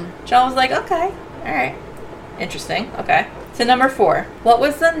 Mm-hmm. So I was like, okay. All right. Interesting. Okay. So number 4. What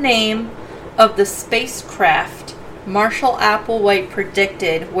was the name of the spacecraft Marshall Applewhite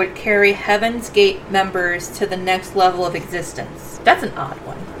predicted would carry Heaven's Gate members to the next level of existence? That's an odd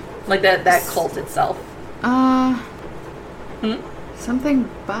one. Like that cult itself. Something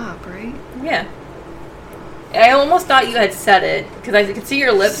Bob, right? Yeah. I almost thought you had said it because I could see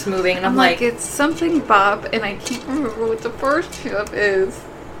your lips moving, and I'm like, it's something Bob, and I can't remember what the first half is.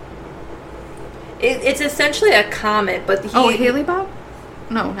 It's essentially a comet, but Haley Bob?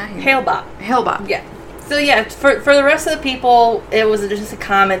 No, not Haley. Hale Bob. Hale Bob. Yeah. So yeah, for the rest of the people, it was just a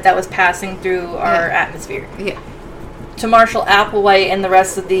comet that was passing through our atmosphere. Yeah. To Marshall Applewhite and the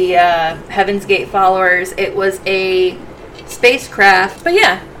rest of the Heaven's Gate followers, it was a spacecraft. But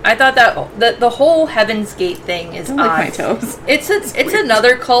yeah, I thought that the whole Heaven's Gate thing is Don't odd. like my toes. It's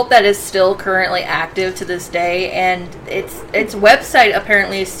another cult that is still currently active to this day, and its website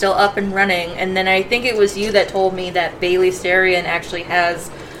apparently is still up and running. And then I think it was you that told me that Bailey Sarian actually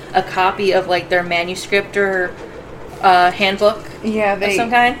has a copy of like their manuscript or handbook. Yeah, of some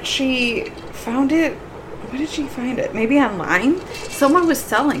kind. She found it. Where did she find it? Maybe online. Someone was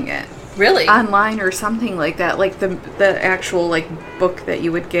selling it. Really? Online or something like that, like the actual like book that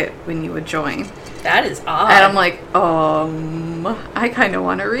you would get when you would join. That is odd. And I'm like, I kind of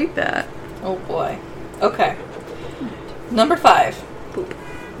want to read that. Oh boy. Okay. Number 5.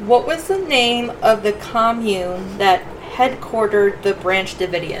 What was the name of the commune that headquartered the Branch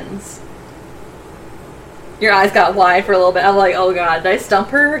Davidians? Your eyes got wide for a little bit. I'm like, oh god, did I stump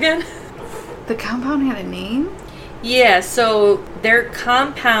her again? The compound had a name? Yeah, so their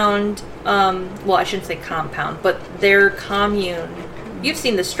compound, well, I shouldn't say compound, but their commune, you've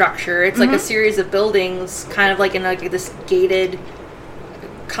seen the structure. It's like a series of buildings, kind of like in like this gated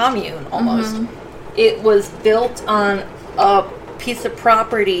commune, almost. It was built on a piece of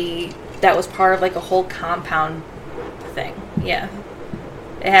property that was part of like a whole compound thing. Yeah.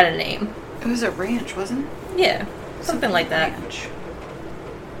 It had a name. It was a ranch, wasn't it? Yeah, something like that. Ranch.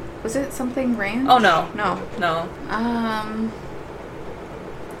 Was it something ranch? Oh, no. No.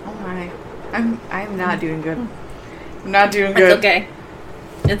 Oh my. I'm not doing good. I'm not doing good. It's okay.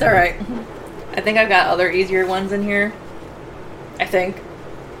 It's alright. I think I've got other easier ones in here. I think.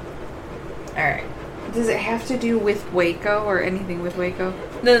 Alright. Does it have to do with Waco or anything with Waco?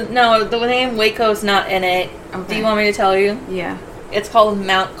 No, the name Waco's not in it. Okay. Do you want me to tell you? Yeah. It's called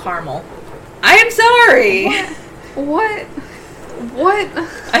Mount Carmel. I am sorry! What?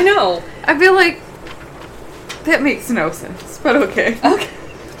 I know. I feel like that makes no sense, but okay. Okay.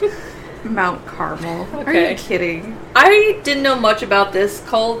 Mount Carmel. Are Okay. you kidding? I didn't know much about this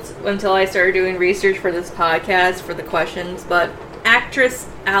cult until I started doing research for this podcast for the questions, but actress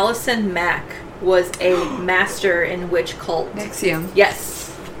Allison Mack was a master in witch cult. Nexium.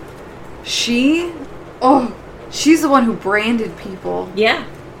 Yes. She's the one who branded people. Yeah.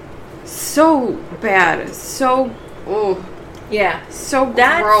 So bad. So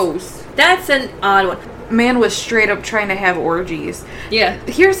gross. That's an odd one. Man was straight up trying to have orgies. Yeah.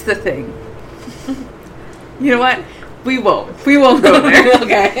 Here's the thing. You know what? We won't go there.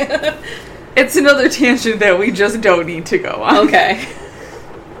 Okay. It's another tangent that we just don't need to go on. Okay.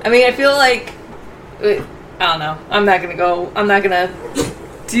 I mean, I feel like I don't know. I'm not gonna.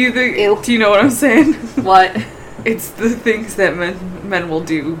 Do you think? Ew. Do you know what I'm saying? What? It's the things that men will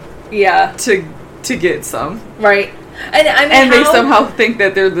do. Yeah. To get some. Right. And I mean, and they somehow think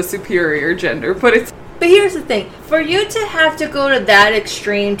that they're the superior gender, but it's. But here's the thing: for you to have to go to that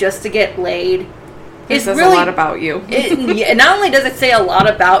extreme just to get laid, it says really a lot about you. Not only does it say a lot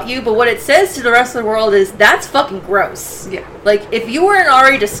about you, but what it says to the rest of the world is that's fucking gross. Yeah. Like if you weren't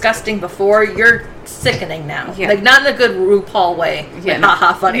already disgusting before, you're sickening now. Yeah. Like not in a good RuPaul way. Yeah. Like,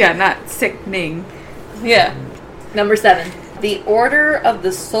 haha, funny. Yeah, not sickening. Yeah. Number 7. The Order of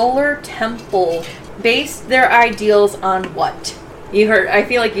the Solar Temple based their ideals on what? I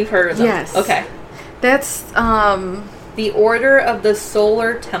feel like you've heard of them. Yes. Okay. That's, The Order of the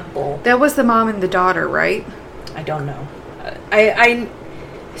Solar Temple. That was the mom and the daughter, right? I don't know. I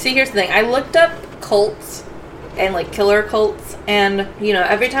see, here's the thing. I looked up cults and, like, killer cults, and, you know,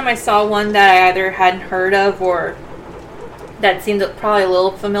 every time I saw one that I either hadn't heard of or that seemed probably a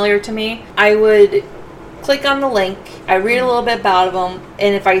little familiar to me, I would click on the link, I read a little bit about them,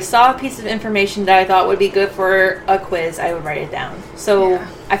 and if I saw a piece of information that I thought would be good for a quiz, I would write it down. So Yeah.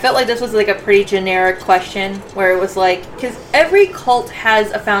 I felt like this was like a pretty generic question where it was like, because every cult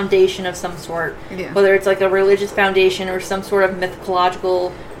has a foundation of some sort, Yeah. whether it's like a religious foundation or some sort of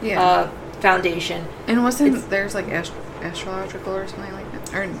mythological foundation. And there's like astrological or something like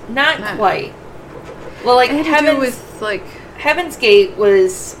that? Or Not quite. Well, like it had to do with like Heaven's Gate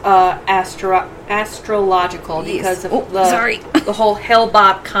was astrological because of the whole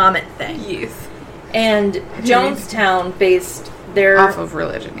Hale-Bopp comet thing. Yes. And Jonestown based their off of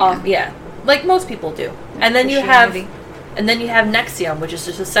religion. Like most people do. And then you have Nexium, which is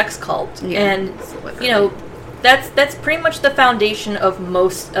just a sex cult. Yeah. And you know, that's pretty much the foundation of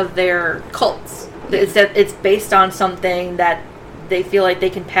most of their cults. Yeah. It's that it's based on something that they feel like they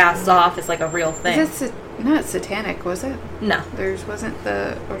can pass off as like a real thing. Not satanic, was it? No. Wasn't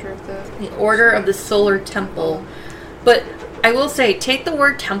the Order of the Solar Temple. But I will say, take the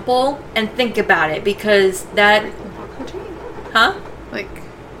word temple and think about it, because that... Mythology? Huh? Like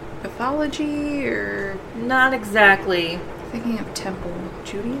mythology, or... Not exactly. thinking of Temple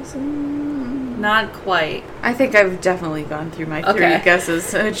Judaism? Not quite. I think I've definitely gone through my 3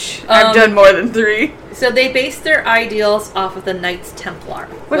 guesses. Which I've done more than 3. So they based their ideals off of the Knights Templar.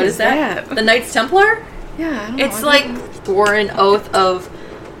 What is that? The Knights Templar? Yeah, I don't It's know. like swore an oath of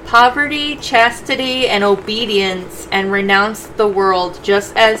poverty, chastity, and obedience, and renounce the world,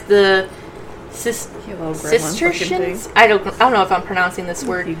 just as the Cistercians. I don't know if I'm pronouncing this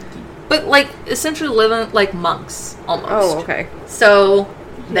word, but like essentially living like monks almost. Oh, okay. So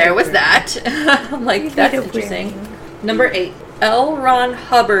there was that. I'm like, that's interesting. Number 8. L. Ron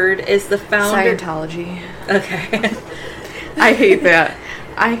Hubbard is the founder. Scientology. Okay. I hate that.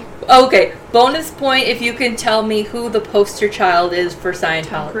 Okay, bonus point if you can tell me who the poster child is for Scientology.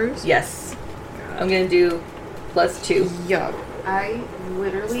 Tom Cruise? Yes. I'm going to do +2. Yuck. I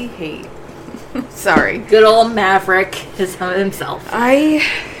literally hate. Sorry. Good old Maverick himself. I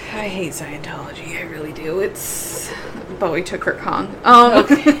hate Scientology. I really do. It's Bowie Tucker Kong.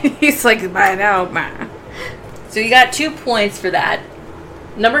 Okay. He's like, bye now, ma. So you got 2 points for that.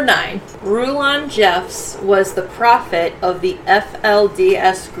 Number 9. Rulon Jeffs was the prophet of the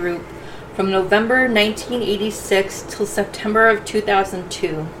FLDS group from November 1986 till September of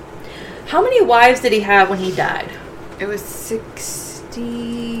 2002. How many wives did he have when he died? It was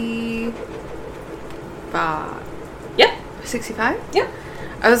 65. Yep. 65? Yep.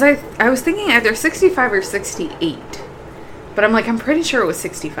 I was thinking either 65 or 68. But I'm pretty sure it was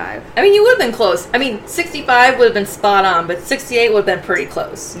 65. I mean, you would have been close. I mean, 65 would have been spot on, but 68 would have been pretty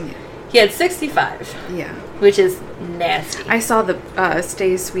close. Yeah. He had 65. Yeah. Which is nasty. I saw the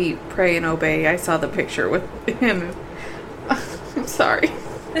Stay Sweet, Pray and Obey. I saw the picture with him. I'm sorry.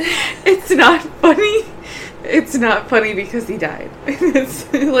 It's not funny. It's not funny because he died. It's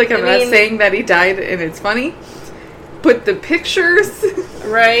I'm not saying that he died and it's funny. But the pictures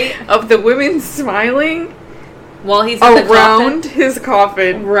right of the women smiling while he's in around his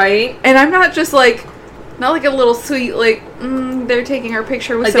coffin. Right. And I'm not just not like a little sweet, they're taking our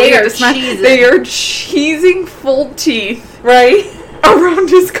picture with they are cheesing. They are cheesing full teeth. Right. Around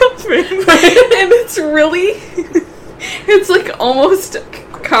his coffin. And it's really, it's almost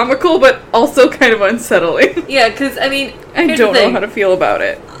comical, but also kind of unsettling. Yeah, because, I mean, I don't know how to feel about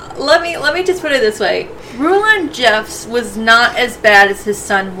it. Let me just put it this way. Rulon Jeffs was not as bad as his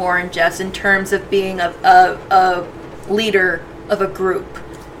son Warren Jeffs in terms of being a leader of a group,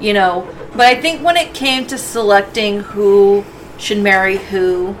 But I think when it came to selecting who should marry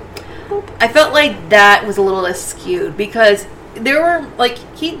who, I felt like that was a little skewed because there were,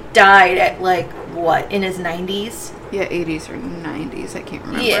 he died at, in his 90s? Yeah, 80s or 90s, I can't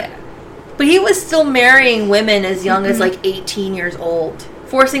remember. Yeah. But he was still marrying women as young as, 18 years old,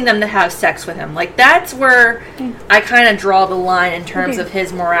 forcing them to have sex with him. That's where I kind of draw the line in terms of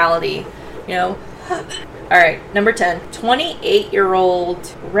his morality, All right, number 10.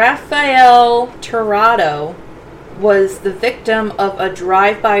 28-year-old Rafael Tirado was the victim of a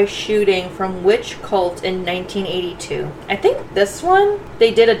drive-by shooting from which cult in 1982? I think this one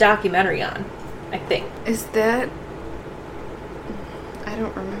they did a documentary on. I think. Is that... I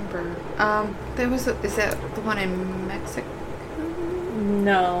don't remember. Is that the one in Mexico?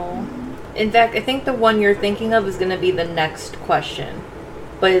 No. In fact, I think the one you're thinking of is going to be the next question.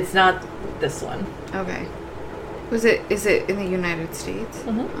 But it's not this one. Okay. Is it in the United States?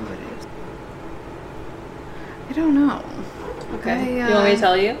 Mm-hmm. Oh, it is. I don't know. Okay. You want me to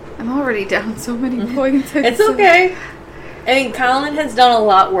tell you? I'm already down so many points. It's okay. I mean, Colin has done a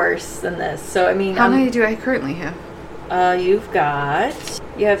lot worse than this. So, I mean... How many do I currently have?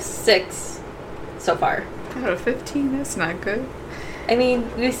 You have 6 so far. Out of 15? That's not good. I mean,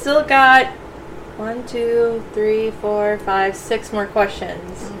 we still got 1, 2, 3, 4, 5, 6 more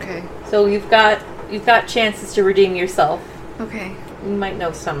questions. Okay. So you've got chances to redeem yourself. Okay. You might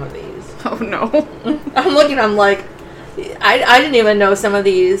know some of these. Oh no. I'm like, I didn't even know some of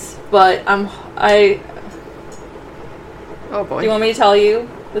these, but Oh boy. Do you want me to tell you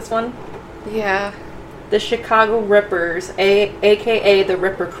this one? Yeah. The Chicago Rippers, aka the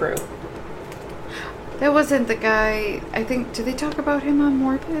Ripper Crew. That wasn't the guy. I think. Did they talk about him on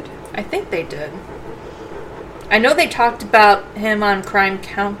Morbid? I think they did. I know they talked about him on Crime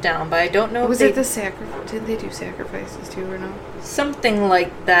Countdown, but I don't know. Was it the sacrifice? Did they do sacrifices too, or no? Something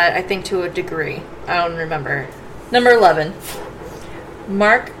like that. I think to a degree. I don't remember. Number 11.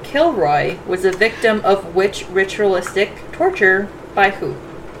 Mark Kilroy was a victim of which ritualistic torture by who?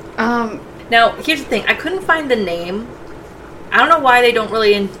 Now, here's the thing. I couldn't find the name. I don't know why they don't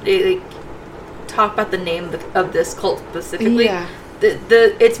really talk about the name of this cult specifically. Yeah.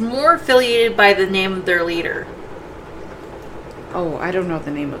 It's more affiliated by the name of their leader. Oh, I don't know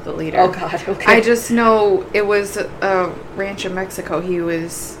the name of the leader. Oh, God, okay. I just know it was a ranch in Mexico. He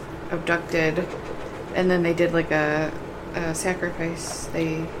was abducted, and then they did like a sacrifice.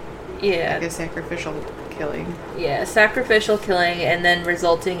 Yeah. Like a sacrificial killing. Yeah, sacrificial killing, and then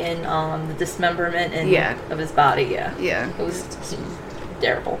resulting in the dismemberment of his body, yeah. Yeah. It was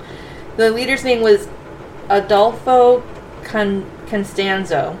terrible. The leader's name was Adolfo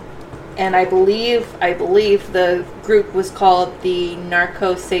Constanzo. And I believe the group was called the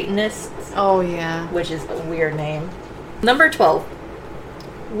Narco-Satanists. Oh, yeah. Which is a weird name. Number 12.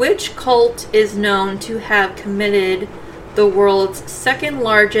 Which cult is known to have committed the world's second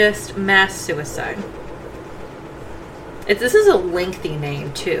largest mass suicide? This is a lengthy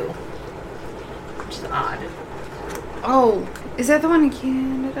name, too. Which is odd. Oh, is that the one in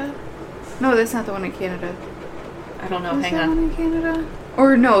Canada? No, that's not the one in Canada. I don't know, Hang on. One in Canada?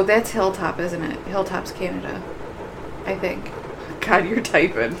 Or no, that's Hilltop, isn't it? Hilltop's Canada, I think. God, you're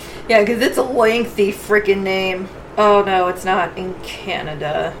typing. Yeah, because it's a lengthy freaking name. Oh, no, it's not in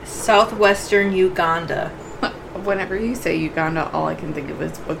Canada. Southwestern Uganda. Whenever you say Uganda, all I can think of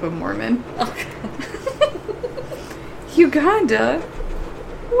is Book of Mormon. Okay. Uganda?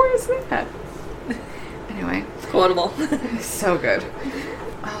 Where's that? Anyway. Quotable. So good.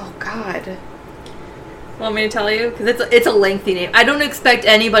 Oh, God. Want me to tell you? Because it's a lengthy name. I don't expect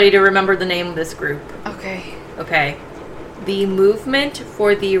anybody to remember the name of this group. Okay. The Movement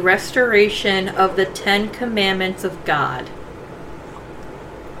for the Restoration of the Ten Commandments of God.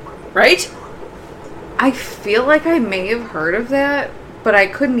 Right? I feel like I may have heard of that, but I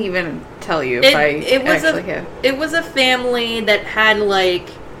couldn't even tell you if I actually have. It was a family that had, like,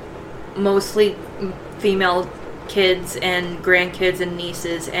 mostly female kids and grandkids and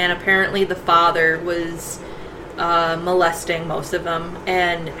nieces, and apparently the father was molesting most of them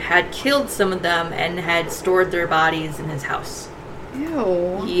and had killed some of them and had stored their bodies in his house.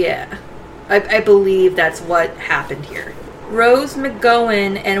 Ew. Yeah. I believe that's what happened here. Rose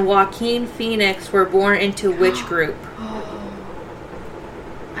McGowan and Joaquin Phoenix were born into which group? Oh,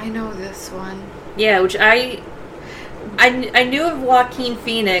 I know this one. Yeah, which I knew of Joaquin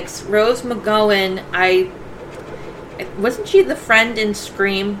Phoenix. Rose McGowan, wasn't she the friend in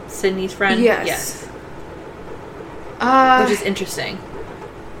Scream? Sydney's friend? Yes. Which is interesting.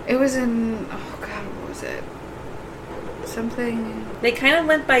 It was in... Oh, God, what was it? Something... They kind of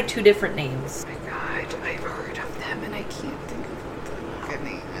went by two different names. Oh, my God. I've heard of them, and I can't think of what the good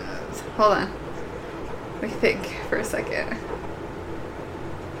name is. Hold on. Let me think for a second.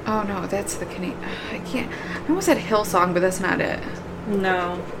 Oh, no, that's the Canadian... I can't... I almost said Hillsong, but that's not it.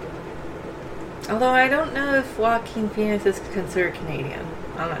 No. Although I don't know if Joaquin Phoenix is considered Canadian.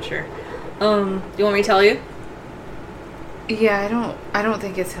 I'm not sure. Do you want me to tell you? Yeah, I don't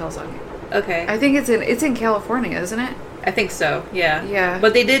think it's Hillsong. Okay. I think it's in California, isn't it? I think so, yeah. Yeah.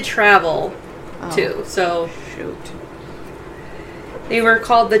 But they did travel, too, so... Shoot. They were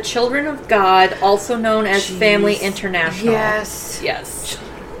called the Children of God, also known as Family International. Yes. Yes.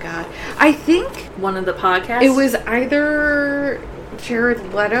 God. I think... One of the podcasts? It was either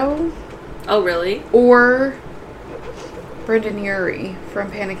Jared Leto... Oh, really? Or Brendan Urie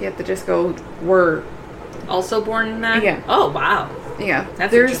from Panic at the Disco were... Also born in that? Yeah. Oh, wow. Yeah.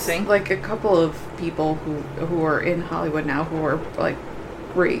 There's interesting. Like a couple of people who are in Hollywood now who are like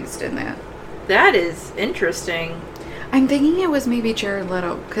raised in that. That is interesting. I'm thinking it was maybe Jared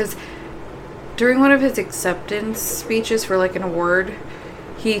Leto because during one of his acceptance speeches for like an award,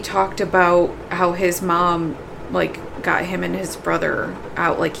 he talked about how his mom like got him and his brother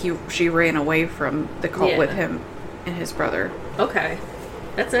out. Like she ran away from the cult with him and his brother. Okay.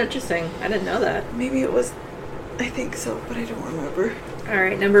 That's interesting. I didn't know that. Maybe it was... I think so, but I don't remember.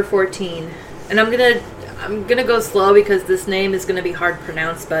 Alright, number 14. And I'm gonna go slow because this name is gonna be hard to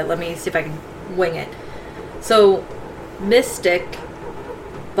pronounce, but let me see if I can wing it. So, Mystic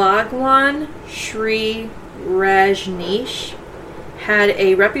Bhagwan Sri Rajneesh had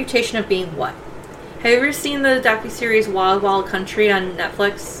a reputation of being what? Have you ever seen the docuseries Wild Wild Country on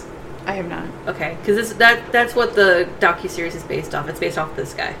Netflix? I have not. Okay, because that's what the docuseries is based off. It's based off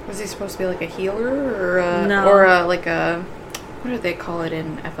this guy. Was he supposed to be like a healer or no. Or like a... What do they call it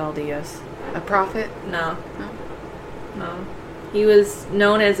in FLDS? A prophet? No. He was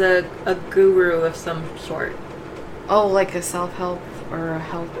known as a guru of some sort. Oh, like a self-help or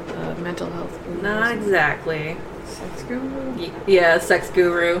a mental health guru? Not exactly. Sex guru? Yeah, sex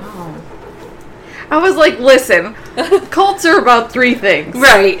guru. Oh. I was like, listen, cults are about three things.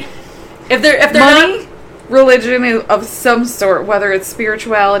 Right. If they're money, religion of some sort, whether it's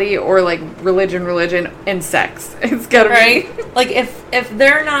spirituality or like religion, and sex. It's gotta be like if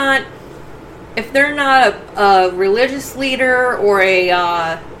they're not if they're not a religious leader or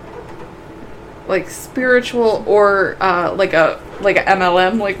a like spiritual or like a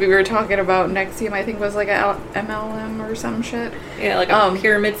MLM, like we were talking about, Nexium I think was like a MLM or some shit. Yeah, like a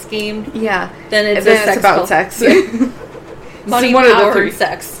pyramid scheme. Yeah. Then it's about sex. Money, one power, of the three. and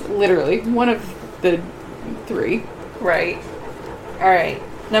sex. Literally. One of the three. Right. Alright.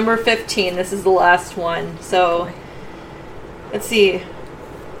 Number 15. This is the last one. So, let's see.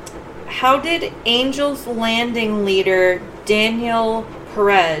 How did Angel's Landing leader Daniel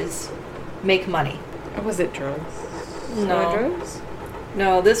Perez make money? Was it drugs? No. Drugs?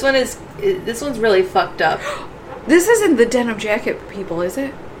 No, this one's really fucked up. This isn't the denim jacket people, is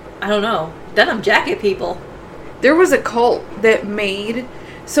it? I don't know. Denim jacket people. There was a cult that made,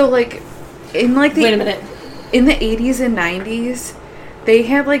 so like, in like the... Wait a minute. In the 80s and 90s, they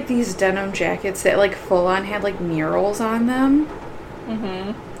had like these denim jackets that like full on had like murals on them.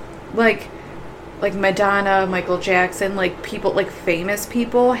 Mm-hmm. Like Madonna, Michael Jackson, like people, like famous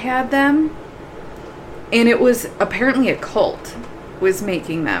people had them. And it was apparently a cult was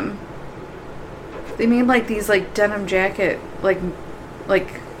making them. They made like these like denim jacket, like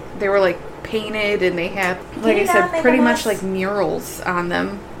they were like painted and they had, like I said, pretty much like murals on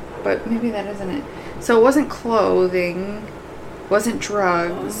them. But maybe that isn't it. So it wasn't clothing, wasn't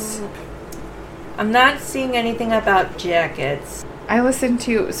drugs. I'm not seeing anything about jackets. I listened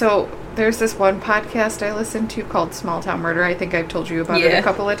to, so there's this one podcast I listened to called Small Town Murder. I think I've told you about it a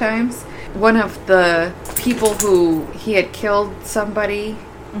couple of times. One of the people who he had killed somebody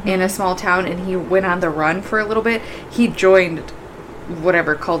in a small town and he went on the run for a little bit. He joined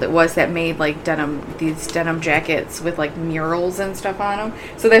whatever cult it was that made like these denim jackets with like murals and stuff on them.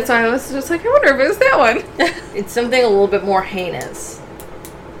 So that's why I was just like, I wonder if it was that one. It's something a little bit more heinous.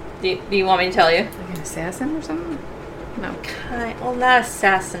 Do you want me to tell you? Like an assassin or something? No. Well, not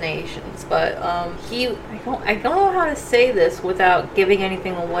assassinations, but I don't know how to say this without giving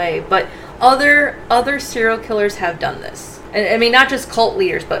anything away. But other serial killers have done this, and I mean not just cult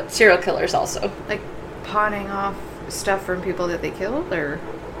leaders, but serial killers also. Like pawning off stuff from people that they killed, or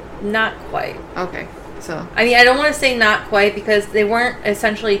not quite. Okay, so I mean I don't want to say not quite because they weren't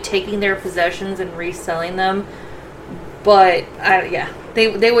essentially taking their possessions and reselling them, but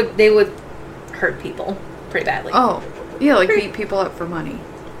they would hurt people pretty badly. Oh. Yeah, like beat people up for money.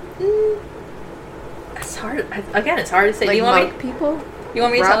 It's hard. Again, it's hard to say. Like Do you want me? People? You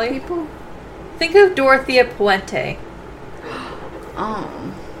want me to rob tell you? People? Think of Dorothea Puente.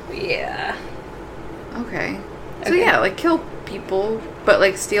 Oh. Yeah. Okay. So yeah, like kill people, but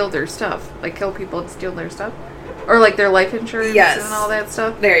like steal their stuff. Like kill people and steal their stuff. Or like their life insurance and all that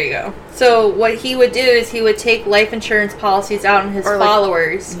stuff. There you go. So what he would do is he would take life insurance policies out on his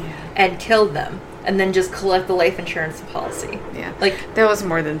followers and kill them. And then just collect the life insurance policy. Yeah. Like that was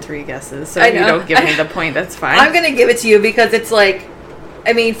more than 3 guesses. So if you don't give me the point, that's fine. I'm going to give it to you because it's like,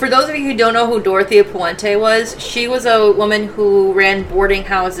 I mean, for those of you who don't know who Dorothea Puente was, she was a woman who ran boarding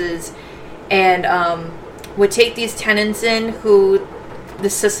houses and would take these tenants in who the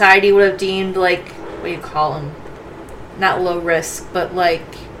society would have deemed like, what do you call them? Not low risk, but like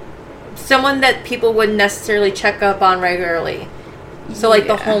someone that people wouldn't necessarily check up on regularly. So, like,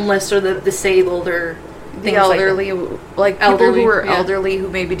 the homeless or the disabled or the elderly, like people who were elderly who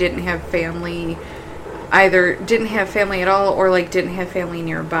maybe didn't have family, either didn't have family at all or, like, didn't have family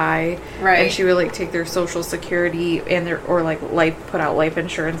nearby. Right. And she would, like, take their social security and put out life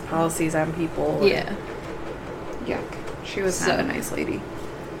insurance policies on people. Yeah. Yuck. She was not a nice lady.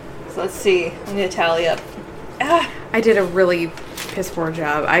 So, let's see. I'm going to tally up. I did a really piss poor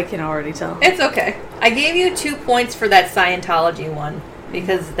job. I can already tell. It's okay. I gave you 2 points for that Scientology one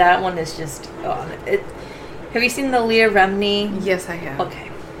because that one is just. Have you seen the Leah Remini? Yes, I have.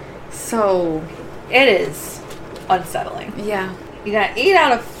 Okay. So it is unsettling. Yeah. You got 8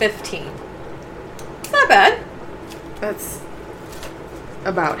 out of 15. It's not bad. That's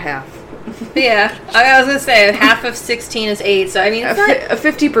about half. Yeah, I was gonna say half of 16 is 8. So I mean, it's a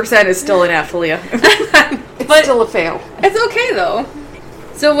 50% is still an F, Leah. It's still a fail. It's okay though.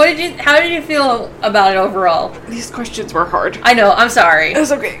 So how did you feel about it overall? These questions were hard. I know, I'm sorry.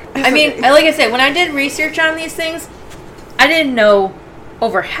 It's okay. I mean, like I said, when I did research on these things, I didn't know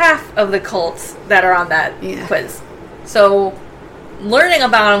over half of the cults that are on that quiz. So learning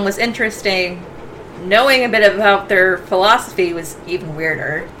about them was interesting. Knowing a bit about their philosophy was even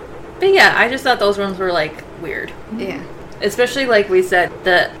weirder. But yeah, I just thought those ones were like weird. Yeah. Especially, like we said,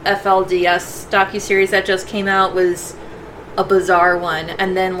 the FLDS docuseries that just came out was a bizarre one.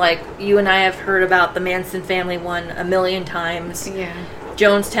 And then, like, you and I have heard about the Manson family one a million times. Yeah.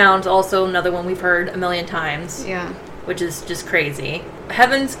 Jonestown's also another one we've heard a million times. Yeah. Which is just crazy.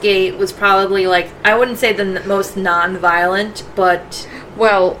 Heaven's Gate was probably, like, I wouldn't say the most non-violent, but...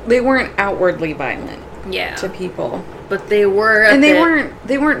 Well, they weren't outwardly violent Yeah. to people. But they were And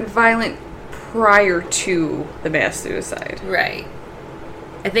they weren't violent prior to the mass suicide. Right.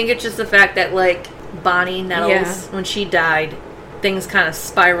 I think it's just the fact that, like, Bonnie Nettles, when she died, things kind of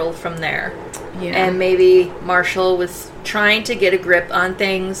spiraled from there. Yeah. And maybe Marshall was trying to get a grip on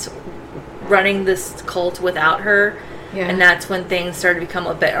things, running this cult without her. Yeah. And that's when things started to become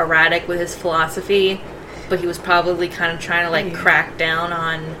a bit erratic with his philosophy. But he was probably kind of trying to, like, crack down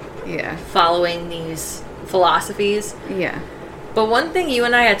on following these philosophies. Yeah. But one thing you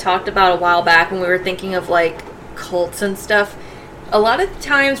and I had talked about a while back when we were thinking of, like, cults and stuff, a lot of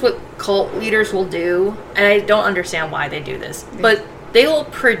times what cult leaders will do, and I don't understand why they do this, but they will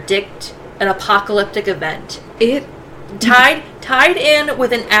predict an apocalyptic event. Tied in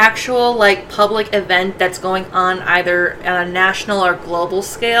with an actual, like, public event that's going on either on a national or global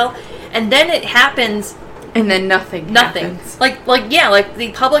scale, and then it happens... And then nothing happens. Like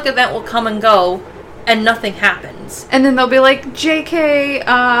the public event will come and go, and nothing happens. And then they'll be like,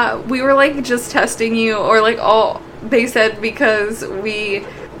 JK, we were, like, just testing you, or, like, they said because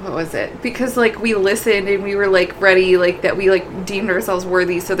what was it? Because, like, we listened and we were, like, ready, like, that we, like, deemed ourselves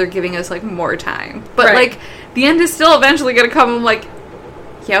worthy, so they're giving us, like, more time. But, like, the end is still eventually gonna come. I'm like,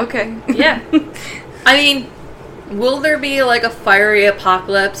 yeah, okay. Yeah. I mean, will there be, like, a fiery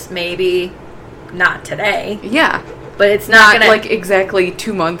apocalypse? Maybe. Not today. Yeah. But it's not gonna... like, exactly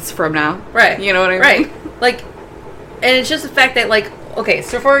 2 months from now. Right. You know what I mean? Right. Like, and it's just the fact that, like, okay,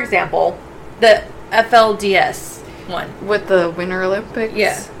 so for example, the FLDS one. With the Winter Olympics?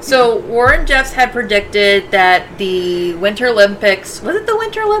 Yeah. So Warren Jeffs had predicted that the Winter Olympics... Was it the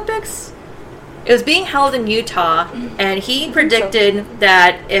Winter Olympics? It was being held in Utah, and he predicted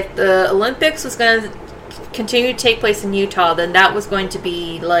that if the Olympics was going to continue to take place in Utah, then that was going to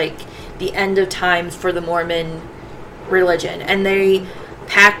be, like, the end of times for the Mormon religion. And they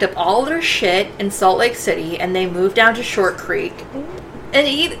packed up all their shit in Salt Lake City, and they moved down to Short Creek. And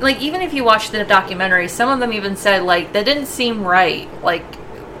even if you watch the documentary, some of them even said, like, that didn't seem right. Like,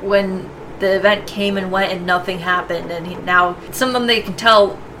 when the event came and went and nothing happened, and now some of them, they can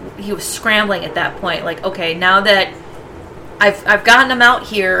tell he was scrambling at that point. Like, okay, now that I've gotten them out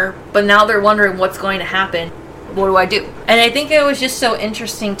here, but now they're wondering what's going to happen. What do I do? And I think it was just so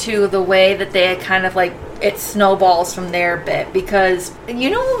interesting, too, the way that they had kind of, like, it snowballs from there a bit. Because, you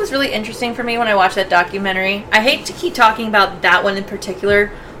know what was really interesting for me when I watched that documentary? I hate to keep talking about that one in particular,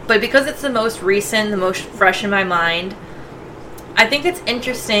 but because it's the most recent, the most fresh in my mind, I think it's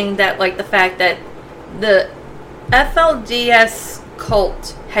interesting that, like, the fact that the FLDS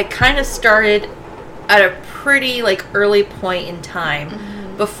cult had kind of started at a pretty, like, early point in time.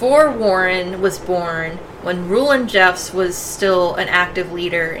 Mm-hmm. Before Warren was born, when Rulon Jeffs was still an active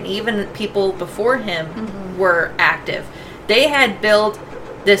leader, and even people before him were active, they had built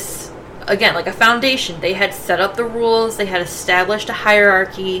this, again, like a foundation. They had set up the rules, they had established a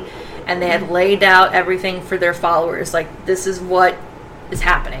hierarchy, and they had laid out everything for their followers. Like, this is what is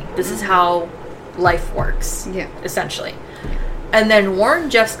happening. This is how life works, essentially. And then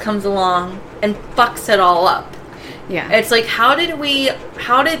Warren Jeffs comes along and fucks it all up. Yeah. It's like, how did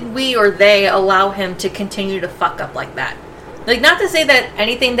we or they allow him to continue to fuck up like that? Like, not to say that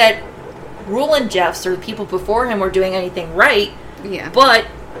anything that Rulon Jeffs or the people before him were doing anything right. Yeah. But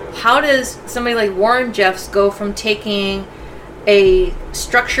how does somebody like Warren Jeffs go from taking a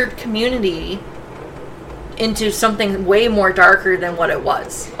structured community into something way more darker than what it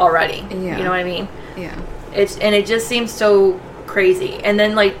was already? Yeah. You know what I mean? Yeah. It just seems so crazy. And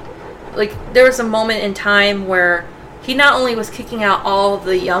then, like there was a moment in time where he not only was kicking out all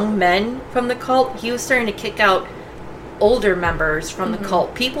the young men from the cult, he was starting to kick out older members from the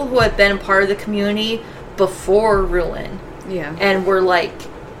cult. People who had been part of the community before Rulon. Yeah. And were, like,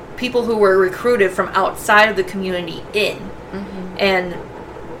 people who were recruited from outside of the community in. And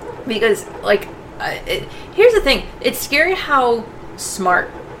because, like, here's the thing. It's scary how smart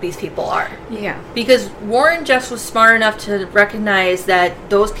these people are. Yeah. Because Warren Jeffs was smart enough to recognize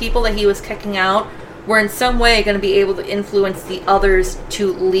that those people that he was kicking out were in some way going to be able to influence the others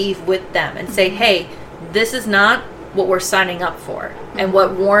to leave with them and say, hey, this is not what we're signing up for. And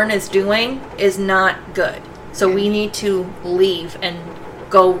what Warren is doing is not good. So we need to leave and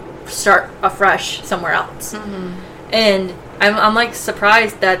go start afresh somewhere else. And I'm like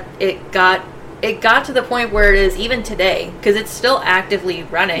surprised that it got to the point where it is even today, because it's still actively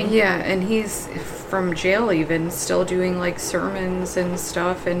running. Yeah, and he's from jail even, still doing, like, sermons and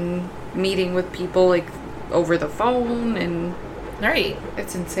stuff and meeting with people, like, over the phone, and... Right.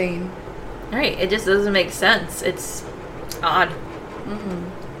 It's insane. Right. It just doesn't make sense. It's odd.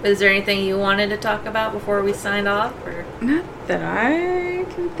 Mm-hmm. Is there anything you wanted to talk about before we signed off? Or? Not that I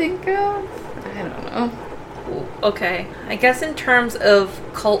can think of. I don't know. Okay. I guess in terms of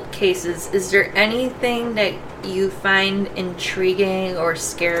cult cases, is there anything that you find intriguing or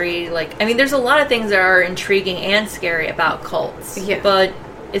scary? Like, I mean, there's a lot of things that are intriguing and scary about cults. Yeah. But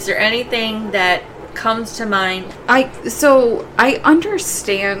is there anything that comes to mind? I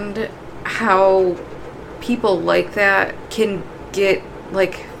understand how people like that can get,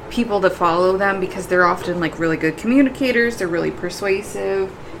 like, people to follow them because they're often, like, really good communicators. They're really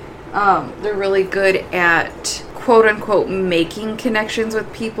persuasive. They're really good at, quote-unquote, making connections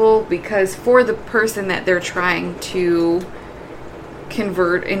with people, because for the person that they're trying to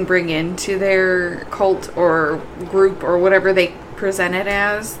convert and bring into their cult or group or whatever they present it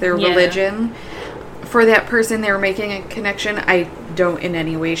as, their religion, for that person they're making a connection. I don't in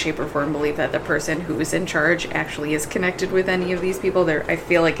any way, shape, or form believe that the person who is in charge actually is connected with any of these people. I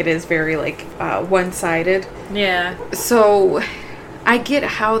feel like it is very, like, one-sided. Yeah. So I get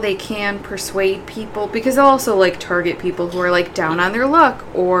how they can persuade people, because they'll also, like, target people who are, like, down on their luck,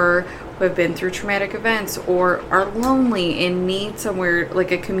 or who have been through traumatic events, or are lonely and need somewhere,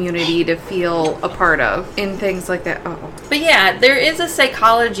 like, a community to feel a part of, and things like that. But yeah, there is a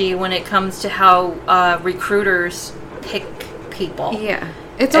psychology when it comes to how recruiters pick people. Yeah.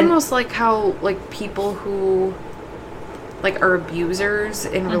 It's almost like how, like, people who, like, are abusers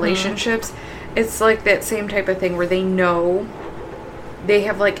in relationships, it's like that same type of thing where they know. They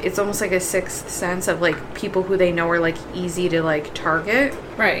have, like, it's almost like a sixth sense of, like, people who they know are, like, easy to, like, target.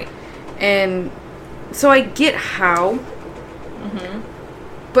 Right. And so I get how.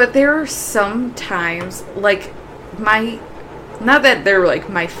 But there are some times, like, not that they're, like,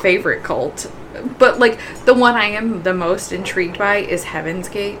 my favorite cult, but, like, the one I am the most intrigued by is Heaven's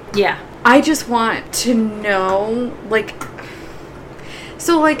Gate. Yeah. I just want to know, like,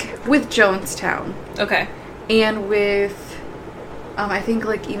 so, like, with Jonestown. Okay. And with, I think,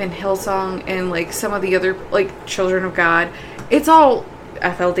 like, even Hillsong and, like, some of the other, like, Children of God, it's all,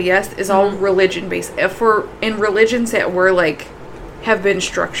 FLDS is all religion-based. In religions that were, like, have been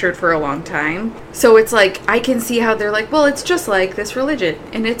structured for a long time. So it's, like, I can see how they're like, well, it's just like this religion.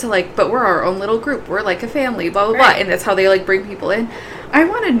 And it's, like, but we're our own little group. We're, like, a family, blah, blah, blah. And that's how they, like, bring people in. I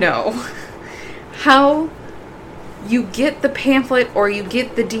want to know how you get the pamphlet or you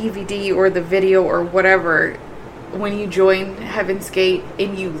get the DVD or the video or whatever when you join Heaven's Gate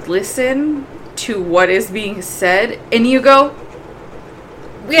and you listen to what is being said and you go,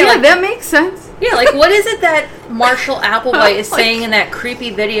 yeah, like, that makes sense. Yeah, like, what is it that Marshall Applewhite is saying in that creepy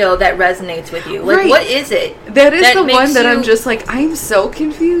video that resonates with you? Like, what is it? That is the one that I'm just like, I'm so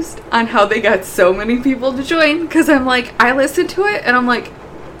confused on how they got so many people to join, because I'm like, I listened to it and I'm like,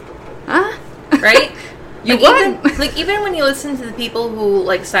 huh? Right? You like what? Even when you listen to the people who,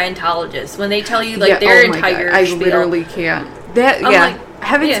 like, Scientologists, when they tell you, like, their entire God, I spiel, literally can't. That, I'm like,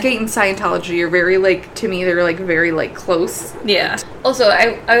 Heaven's Gate and Scientology are very, like, to me, they're, like, very, like, close. Yeah. Also,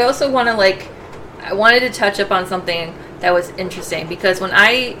 I also want to, like, I wanted to touch up on something that was interesting, because when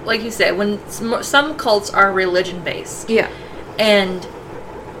like you said, when some cults are religion-based. Yeah. And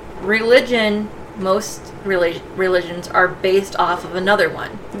most religions are based off of another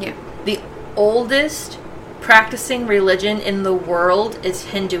one. Yeah. The oldest practicing religion in the world is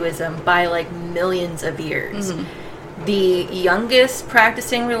Hinduism by, like, millions of years. The youngest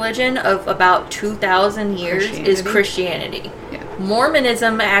practicing religion of about 2,000 years is Christianity. Yeah.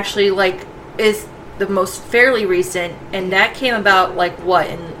 Mormonism actually, like, is the most fairly recent, and that came about, like, what,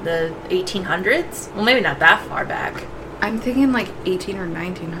 in the 1800s? Well, maybe not that far back. I'm thinking, like, 18 or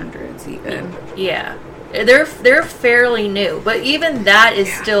 1900s even. Yeah. They're fairly new, but even that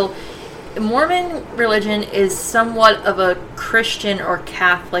is still... Mormon religion is somewhat of a Christian or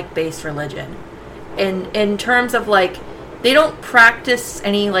Catholic-based religion. In terms of, like, they don't practice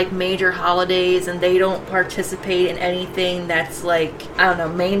any, like, major holidays, and they don't participate in anything that's, like, I don't know,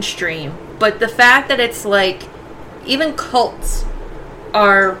 mainstream. But the fact that it's, like, even cults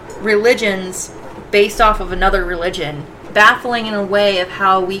are religions based off of another religion, baffling in a way of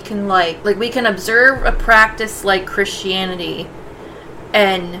how we can, like we can observe a practice like Christianity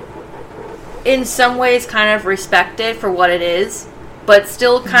and in some ways kind of respect it for what it is, but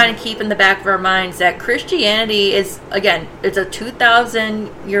still kind of keep in the back of our minds that Christianity is, again, it's a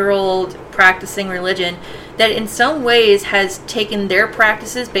 2,000-year-old practicing religion that in some ways has taken their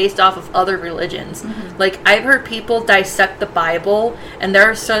practices based off of other religions. Like, I've heard people dissect the Bible, and there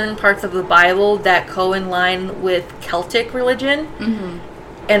are certain parts of the Bible that co-in-line with Celtic religion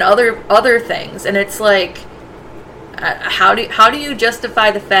and other things. And it's like, How do you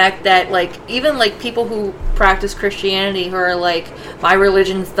justify the fact that, like, even, like, people who practice Christianity who are like, my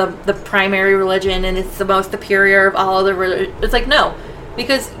religion's the primary religion and it's the most superior of all other religions? It's like, no.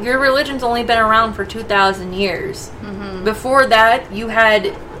 Because your religion's only been around for 2,000 years. Mm-hmm. Before that, you had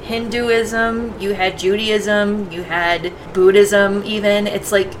Hinduism, you had Judaism, you had Buddhism even.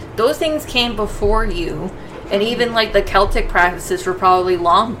 It's like, those things came before you. And even, like, the Celtic practices were probably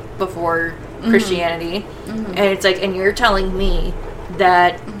long before Christianity. Mm-hmm. And it's like, and you're telling me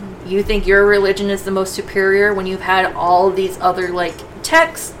that you think your religion is the most superior when you've had all these other, like,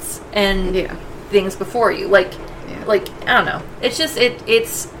 texts and things before you. Like, I don't know. It's just,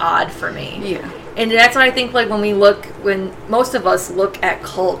 it's odd for me. Yeah. And that's what I think, like, when most of us look at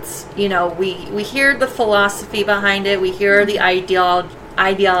cults, you know, we hear the philosophy behind it, we hear the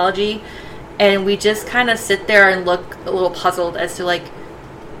ideology, and we just kind of sit there and look a little puzzled as to, like,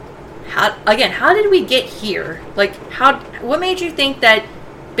 how did we get here? Like, what made you think that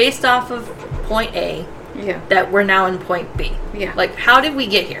based off of point A, that we're now in point B? Yeah. Like, how did we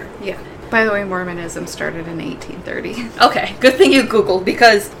get here? Yeah. By the way, Mormonism started in 1830. Okay, good thing you Googled,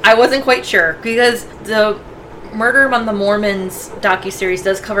 because I wasn't quite sure. Because the Murder Among the Mormons docuseries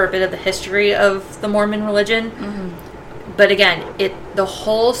does cover a bit of the history of the Mormon religion. Mm-hmm. But again, the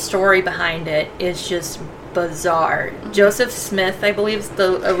whole story behind it is just bizarre. Mm-hmm. Joseph Smith, I believe, is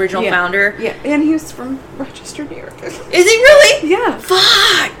the original founder. Yeah, and he was from Rochester, New York. Is he really? Yeah.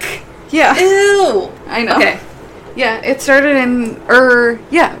 Fuck! Yeah. Ew! I know. Okay. Yeah, it started in,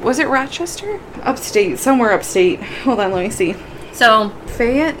 was it Rochester? Upstate, somewhere upstate. Hold on, let me see. So,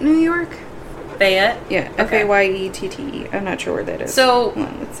 Fayette, New York? Fayette? Yeah, okay. Fayette. I'm not sure where that is. So, hold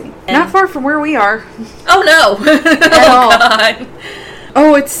on, let's see. Not far from where we are. Oh, no. At all. God.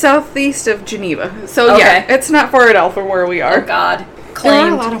 Oh, it's southeast of Geneva. So, yeah, it's not far at all from where we are. Oh, God. There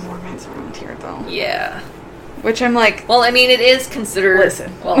are a lot of Mormons around here, though. Yeah. Which I'm like... Well, I mean, it is considered...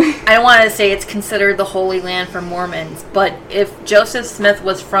 Listen. Well, I don't want to say it's considered the Holy Land for Mormons, but if Joseph Smith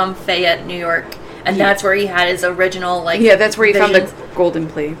was from Fayette, New York, and that's where he had his original, like... Yeah, that's where he found the golden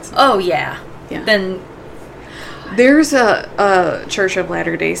plates. Oh, yeah. Then... There's a Church of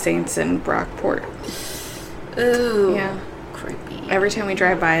Latter-day Saints in Brockport. Ooh. Yeah. Creepy. Every time we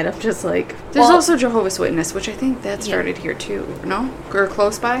drive by it, I'm just like... There's also Jehovah's Witness, which I think that started here, too. No? Or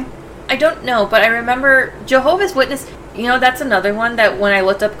close by? I don't know, but I remember Jehovah's Witness, you know, that's another one that when I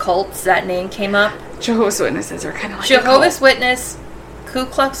looked up cults, that name came up. Jehovah's Witnesses are kind of like Jehovah's Witness, Ku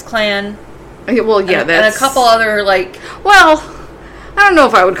Klux Klan. Well, yeah, and a couple other, like... Well, I don't know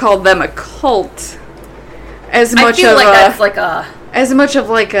if I would call them a cult. As much I feel like that's like a... As much of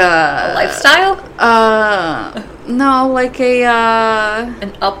like a... lifestyle? No, like a...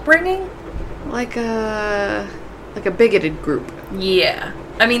 An upbringing? Like a bigoted group. Yeah.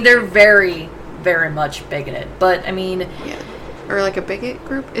 I mean, they're very, very much bigoted. But, I mean... Yeah. Or like a bigot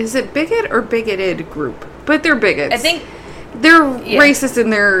group? Is it bigot or bigoted group? But they're bigots. I think... They're racist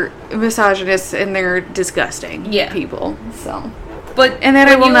and they're misogynist and they're disgusting people. So... And that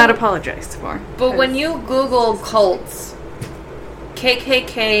I will not apologize for. But when you Google cults,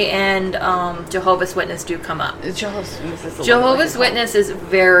 KKK and Jehovah's Witness do come up. Jehovah's Witness is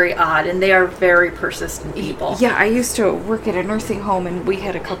very odd, and they are very persistent people. Yeah, I used to work at a nursing home, and we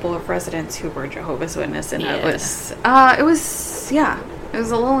had a couple of residents who were Jehovah's Witness, and it was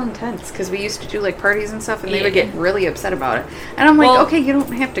a little intense, because we used to do, like, parties and stuff, and they would get really upset about it. And I'm like, okay, you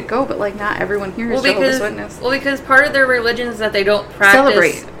don't have to go, but, like, not everyone here is Jehovah's Witness. Well, because part of their religion is that they don't practice...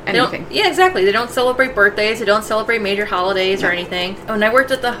 Celebrate anything. Yeah, exactly. They don't celebrate birthdays, they don't celebrate major holidays or anything. When I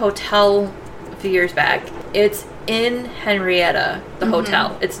worked at the hotel a few years back, it's in Henrietta, the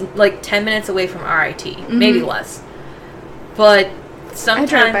hotel. It's, like, 10 minutes away from RIT, maybe less. But...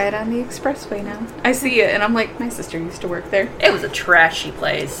 Sometimes, I drive by it on the expressway now. I see it, and I'm like, my sister used to work there. It was a trashy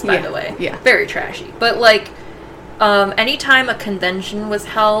place, by the way. Yeah. Very trashy. But, like, anytime a convention was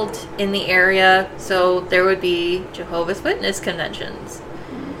held in the area, so there would be Jehovah's Witness conventions.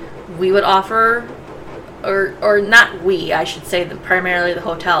 We would offer, or not we, I should say, primarily the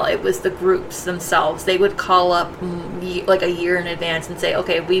hotel. It was the groups themselves. They would call up, like, a year in advance and say,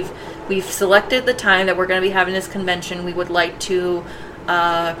 okay, we've selected the time that we're going to be having this convention. We would like to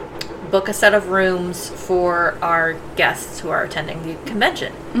book a set of rooms for our guests who are attending the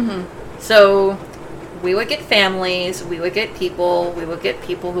convention. Mm-hmm. So we would get families, we would get people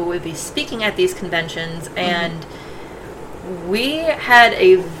who would be speaking at these conventions, and we had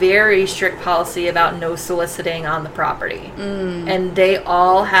a very strict policy about no soliciting on the property. And they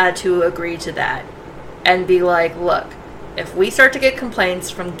all had to agree to that and be like, look, if we start to get complaints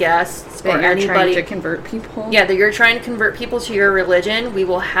from guests that or you're anybody trying to convert people. Yeah, that you're trying to convert people to your religion, we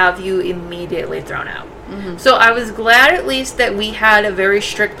will have you immediately thrown out. So I was glad at least that we had a very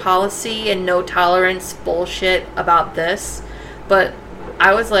strict policy and no tolerance bullshit about this. But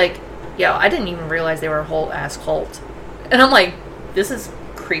I was like, yo, I didn't even realize they were a whole ass cult. And I'm like, this is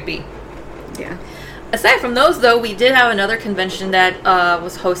creepy. Yeah. Aside from those, though, we did have another convention that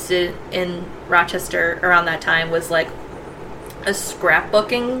was hosted in Rochester around that time. Was like a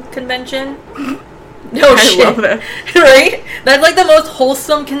scrapbooking convention. No shit. I love that. Right? That's like the most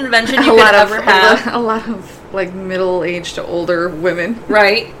wholesome convention you could ever have. A lot of like middle-aged to older women.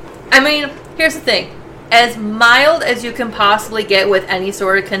 Right? I mean, here's the thing. As mild as you can possibly get with any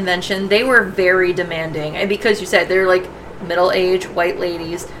sort of convention, they were very demanding. And because you said they're like middle-aged white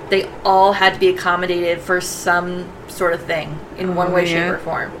ladies, they all had to be accommodated for some sort of thing in one way, shape, or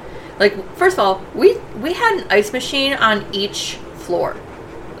form. Like, first of all, we had an ice machine on each floor.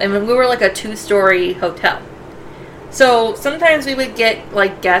 I mean, we were like a 2-story hotel. So sometimes we would get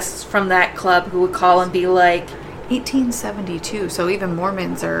like guests from that club who would call and be like, 1872, so even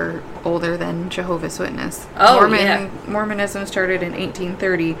Mormons are older than Jehovah's Witness. Oh, yeah. Mormonism started in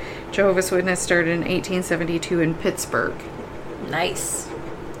 1830. Jehovah's Witness started in 1872 in Pittsburgh. Nice.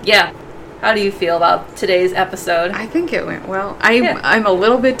 Yeah. How do you feel about today's episode? I think it went well. I'm a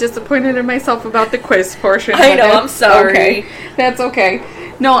little bit disappointed in myself about the quiz portion. I know, I'm sorry. Okay. That's okay.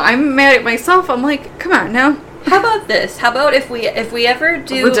 No, I'm mad at myself. I'm like, come on now. How about this? How about if we ever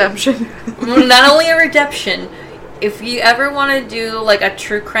do... Redemption. Not only a redemption, if you ever want to do like a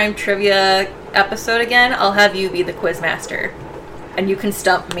true crime trivia episode again, I'll have you be the quiz master. And you can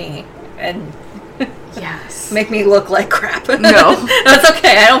stump me and yes, make me look like crap. No. That's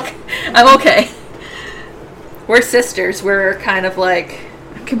okay. I'm okay. We're sisters. We're kind of like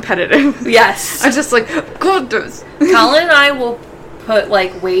competitive. Yes. I'm just like, goodness. Colin and I will put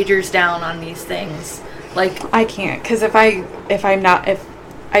like wagers down on these things. Like I can't, because if I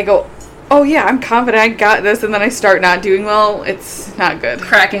go, oh yeah, I'm confident I got this, and then I start not doing well, it's not good.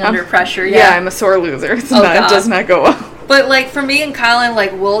 Cracking under pressure, yeah. Yeah, I'm a sore loser. It does not go well. But like for me and Colin,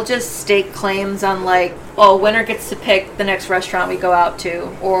 like we'll just stake claims on like, oh, winner gets to pick the next restaurant we go out to,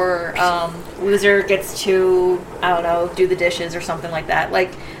 or loser gets to, I don't know, do the dishes or something like that.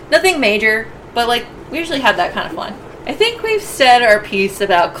 Like nothing major, but like we usually have that kind of fun. I think we've said our piece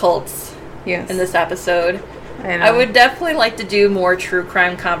about cults. Yes. In this episode. I would definitely like to do more true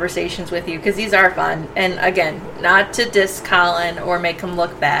crime conversations with you because these are fun. And again, not to diss Colin or make him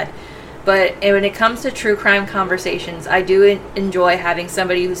look bad, but when it comes to true crime conversations, I do enjoy having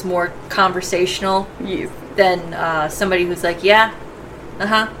somebody who's more conversational than somebody who's like, yeah,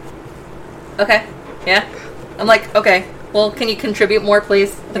 okay, yeah. I'm like, okay, well, can you contribute more,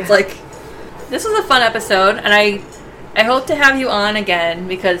 please? It's like, this was a fun episode, and I hope to have you on again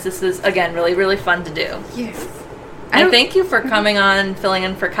because this is, again, really, really fun to do. Yes. And thank you for coming on, filling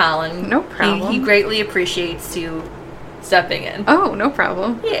in for Colin. No problem. He greatly appreciates you stepping in. Oh, no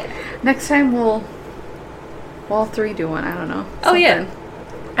problem. Yeah. Next time we'll all three do one. I don't know. Oh, yeah.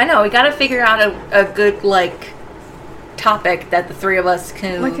 I know. We got to figure out a good, like, topic that the three of us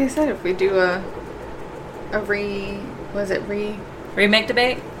can... Like I said, if we do a remake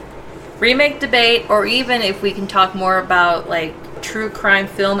debate? Remake debate, or even if we can talk more about like true crime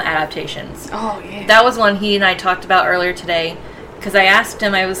film adaptations. Oh yeah, that was one he and I talked about earlier today. Because I asked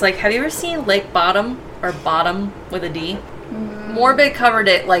him, I was like, "Have you ever seen Lake Bottom or Bottom with a D?" Morbid covered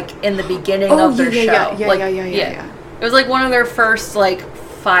it like in the beginning of their show. Yeah. It was like one of their first like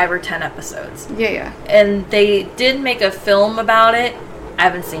 5 or 10 episodes. Yeah. And they did make a film about it. I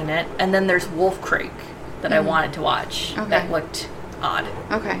haven't seen it. And then there's Wolf Creek that I wanted to watch. Okay. That looked odd.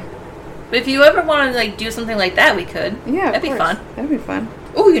 Okay. But if you ever want to like do something like that, we could. Yeah, that'd be fun. That'd be fun.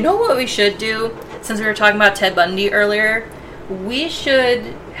 Oh, you know what we should do? Since we were talking about Ted Bundy earlier, we should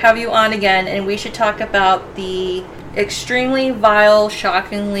have you on again, and we should talk about the extremely vile,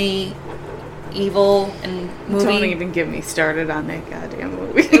 shockingly evil and movie. Don't even get me started on that goddamn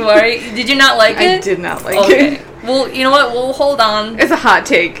movie. Right? Did you not like it? I did not like it. Well, you know what? We'll hold on. It's a hot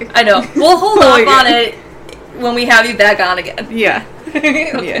take. I know. We'll hold off on it when we have you back on again. Yeah.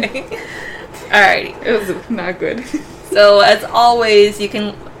 Okay. Yeah. Alrighty. It was not good. So, as always, you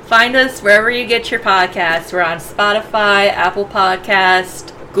can find us wherever you get your podcasts. We're on Spotify, Apple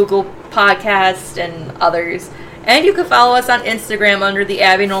Podcast, Google Podcast, and others. And you can follow us on Instagram under the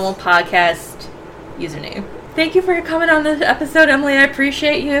Abby Normal Podcast username. Thank you for coming on this episode, Emily. I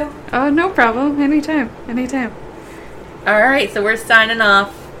appreciate you. Oh, no problem. Anytime. Alright, so we're signing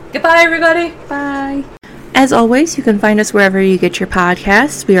off. Goodbye, everybody. Bye. As always, you can find us wherever you get your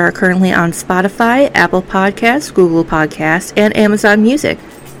podcasts. We are currently on Spotify, Apple Podcasts, Google Podcasts, and Amazon Music.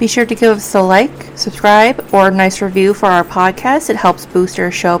 Be sure to give us a like, subscribe, or a nice review for our podcast. It helps boost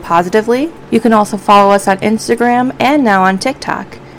our show positively. You can also follow us on Instagram and now on TikTok.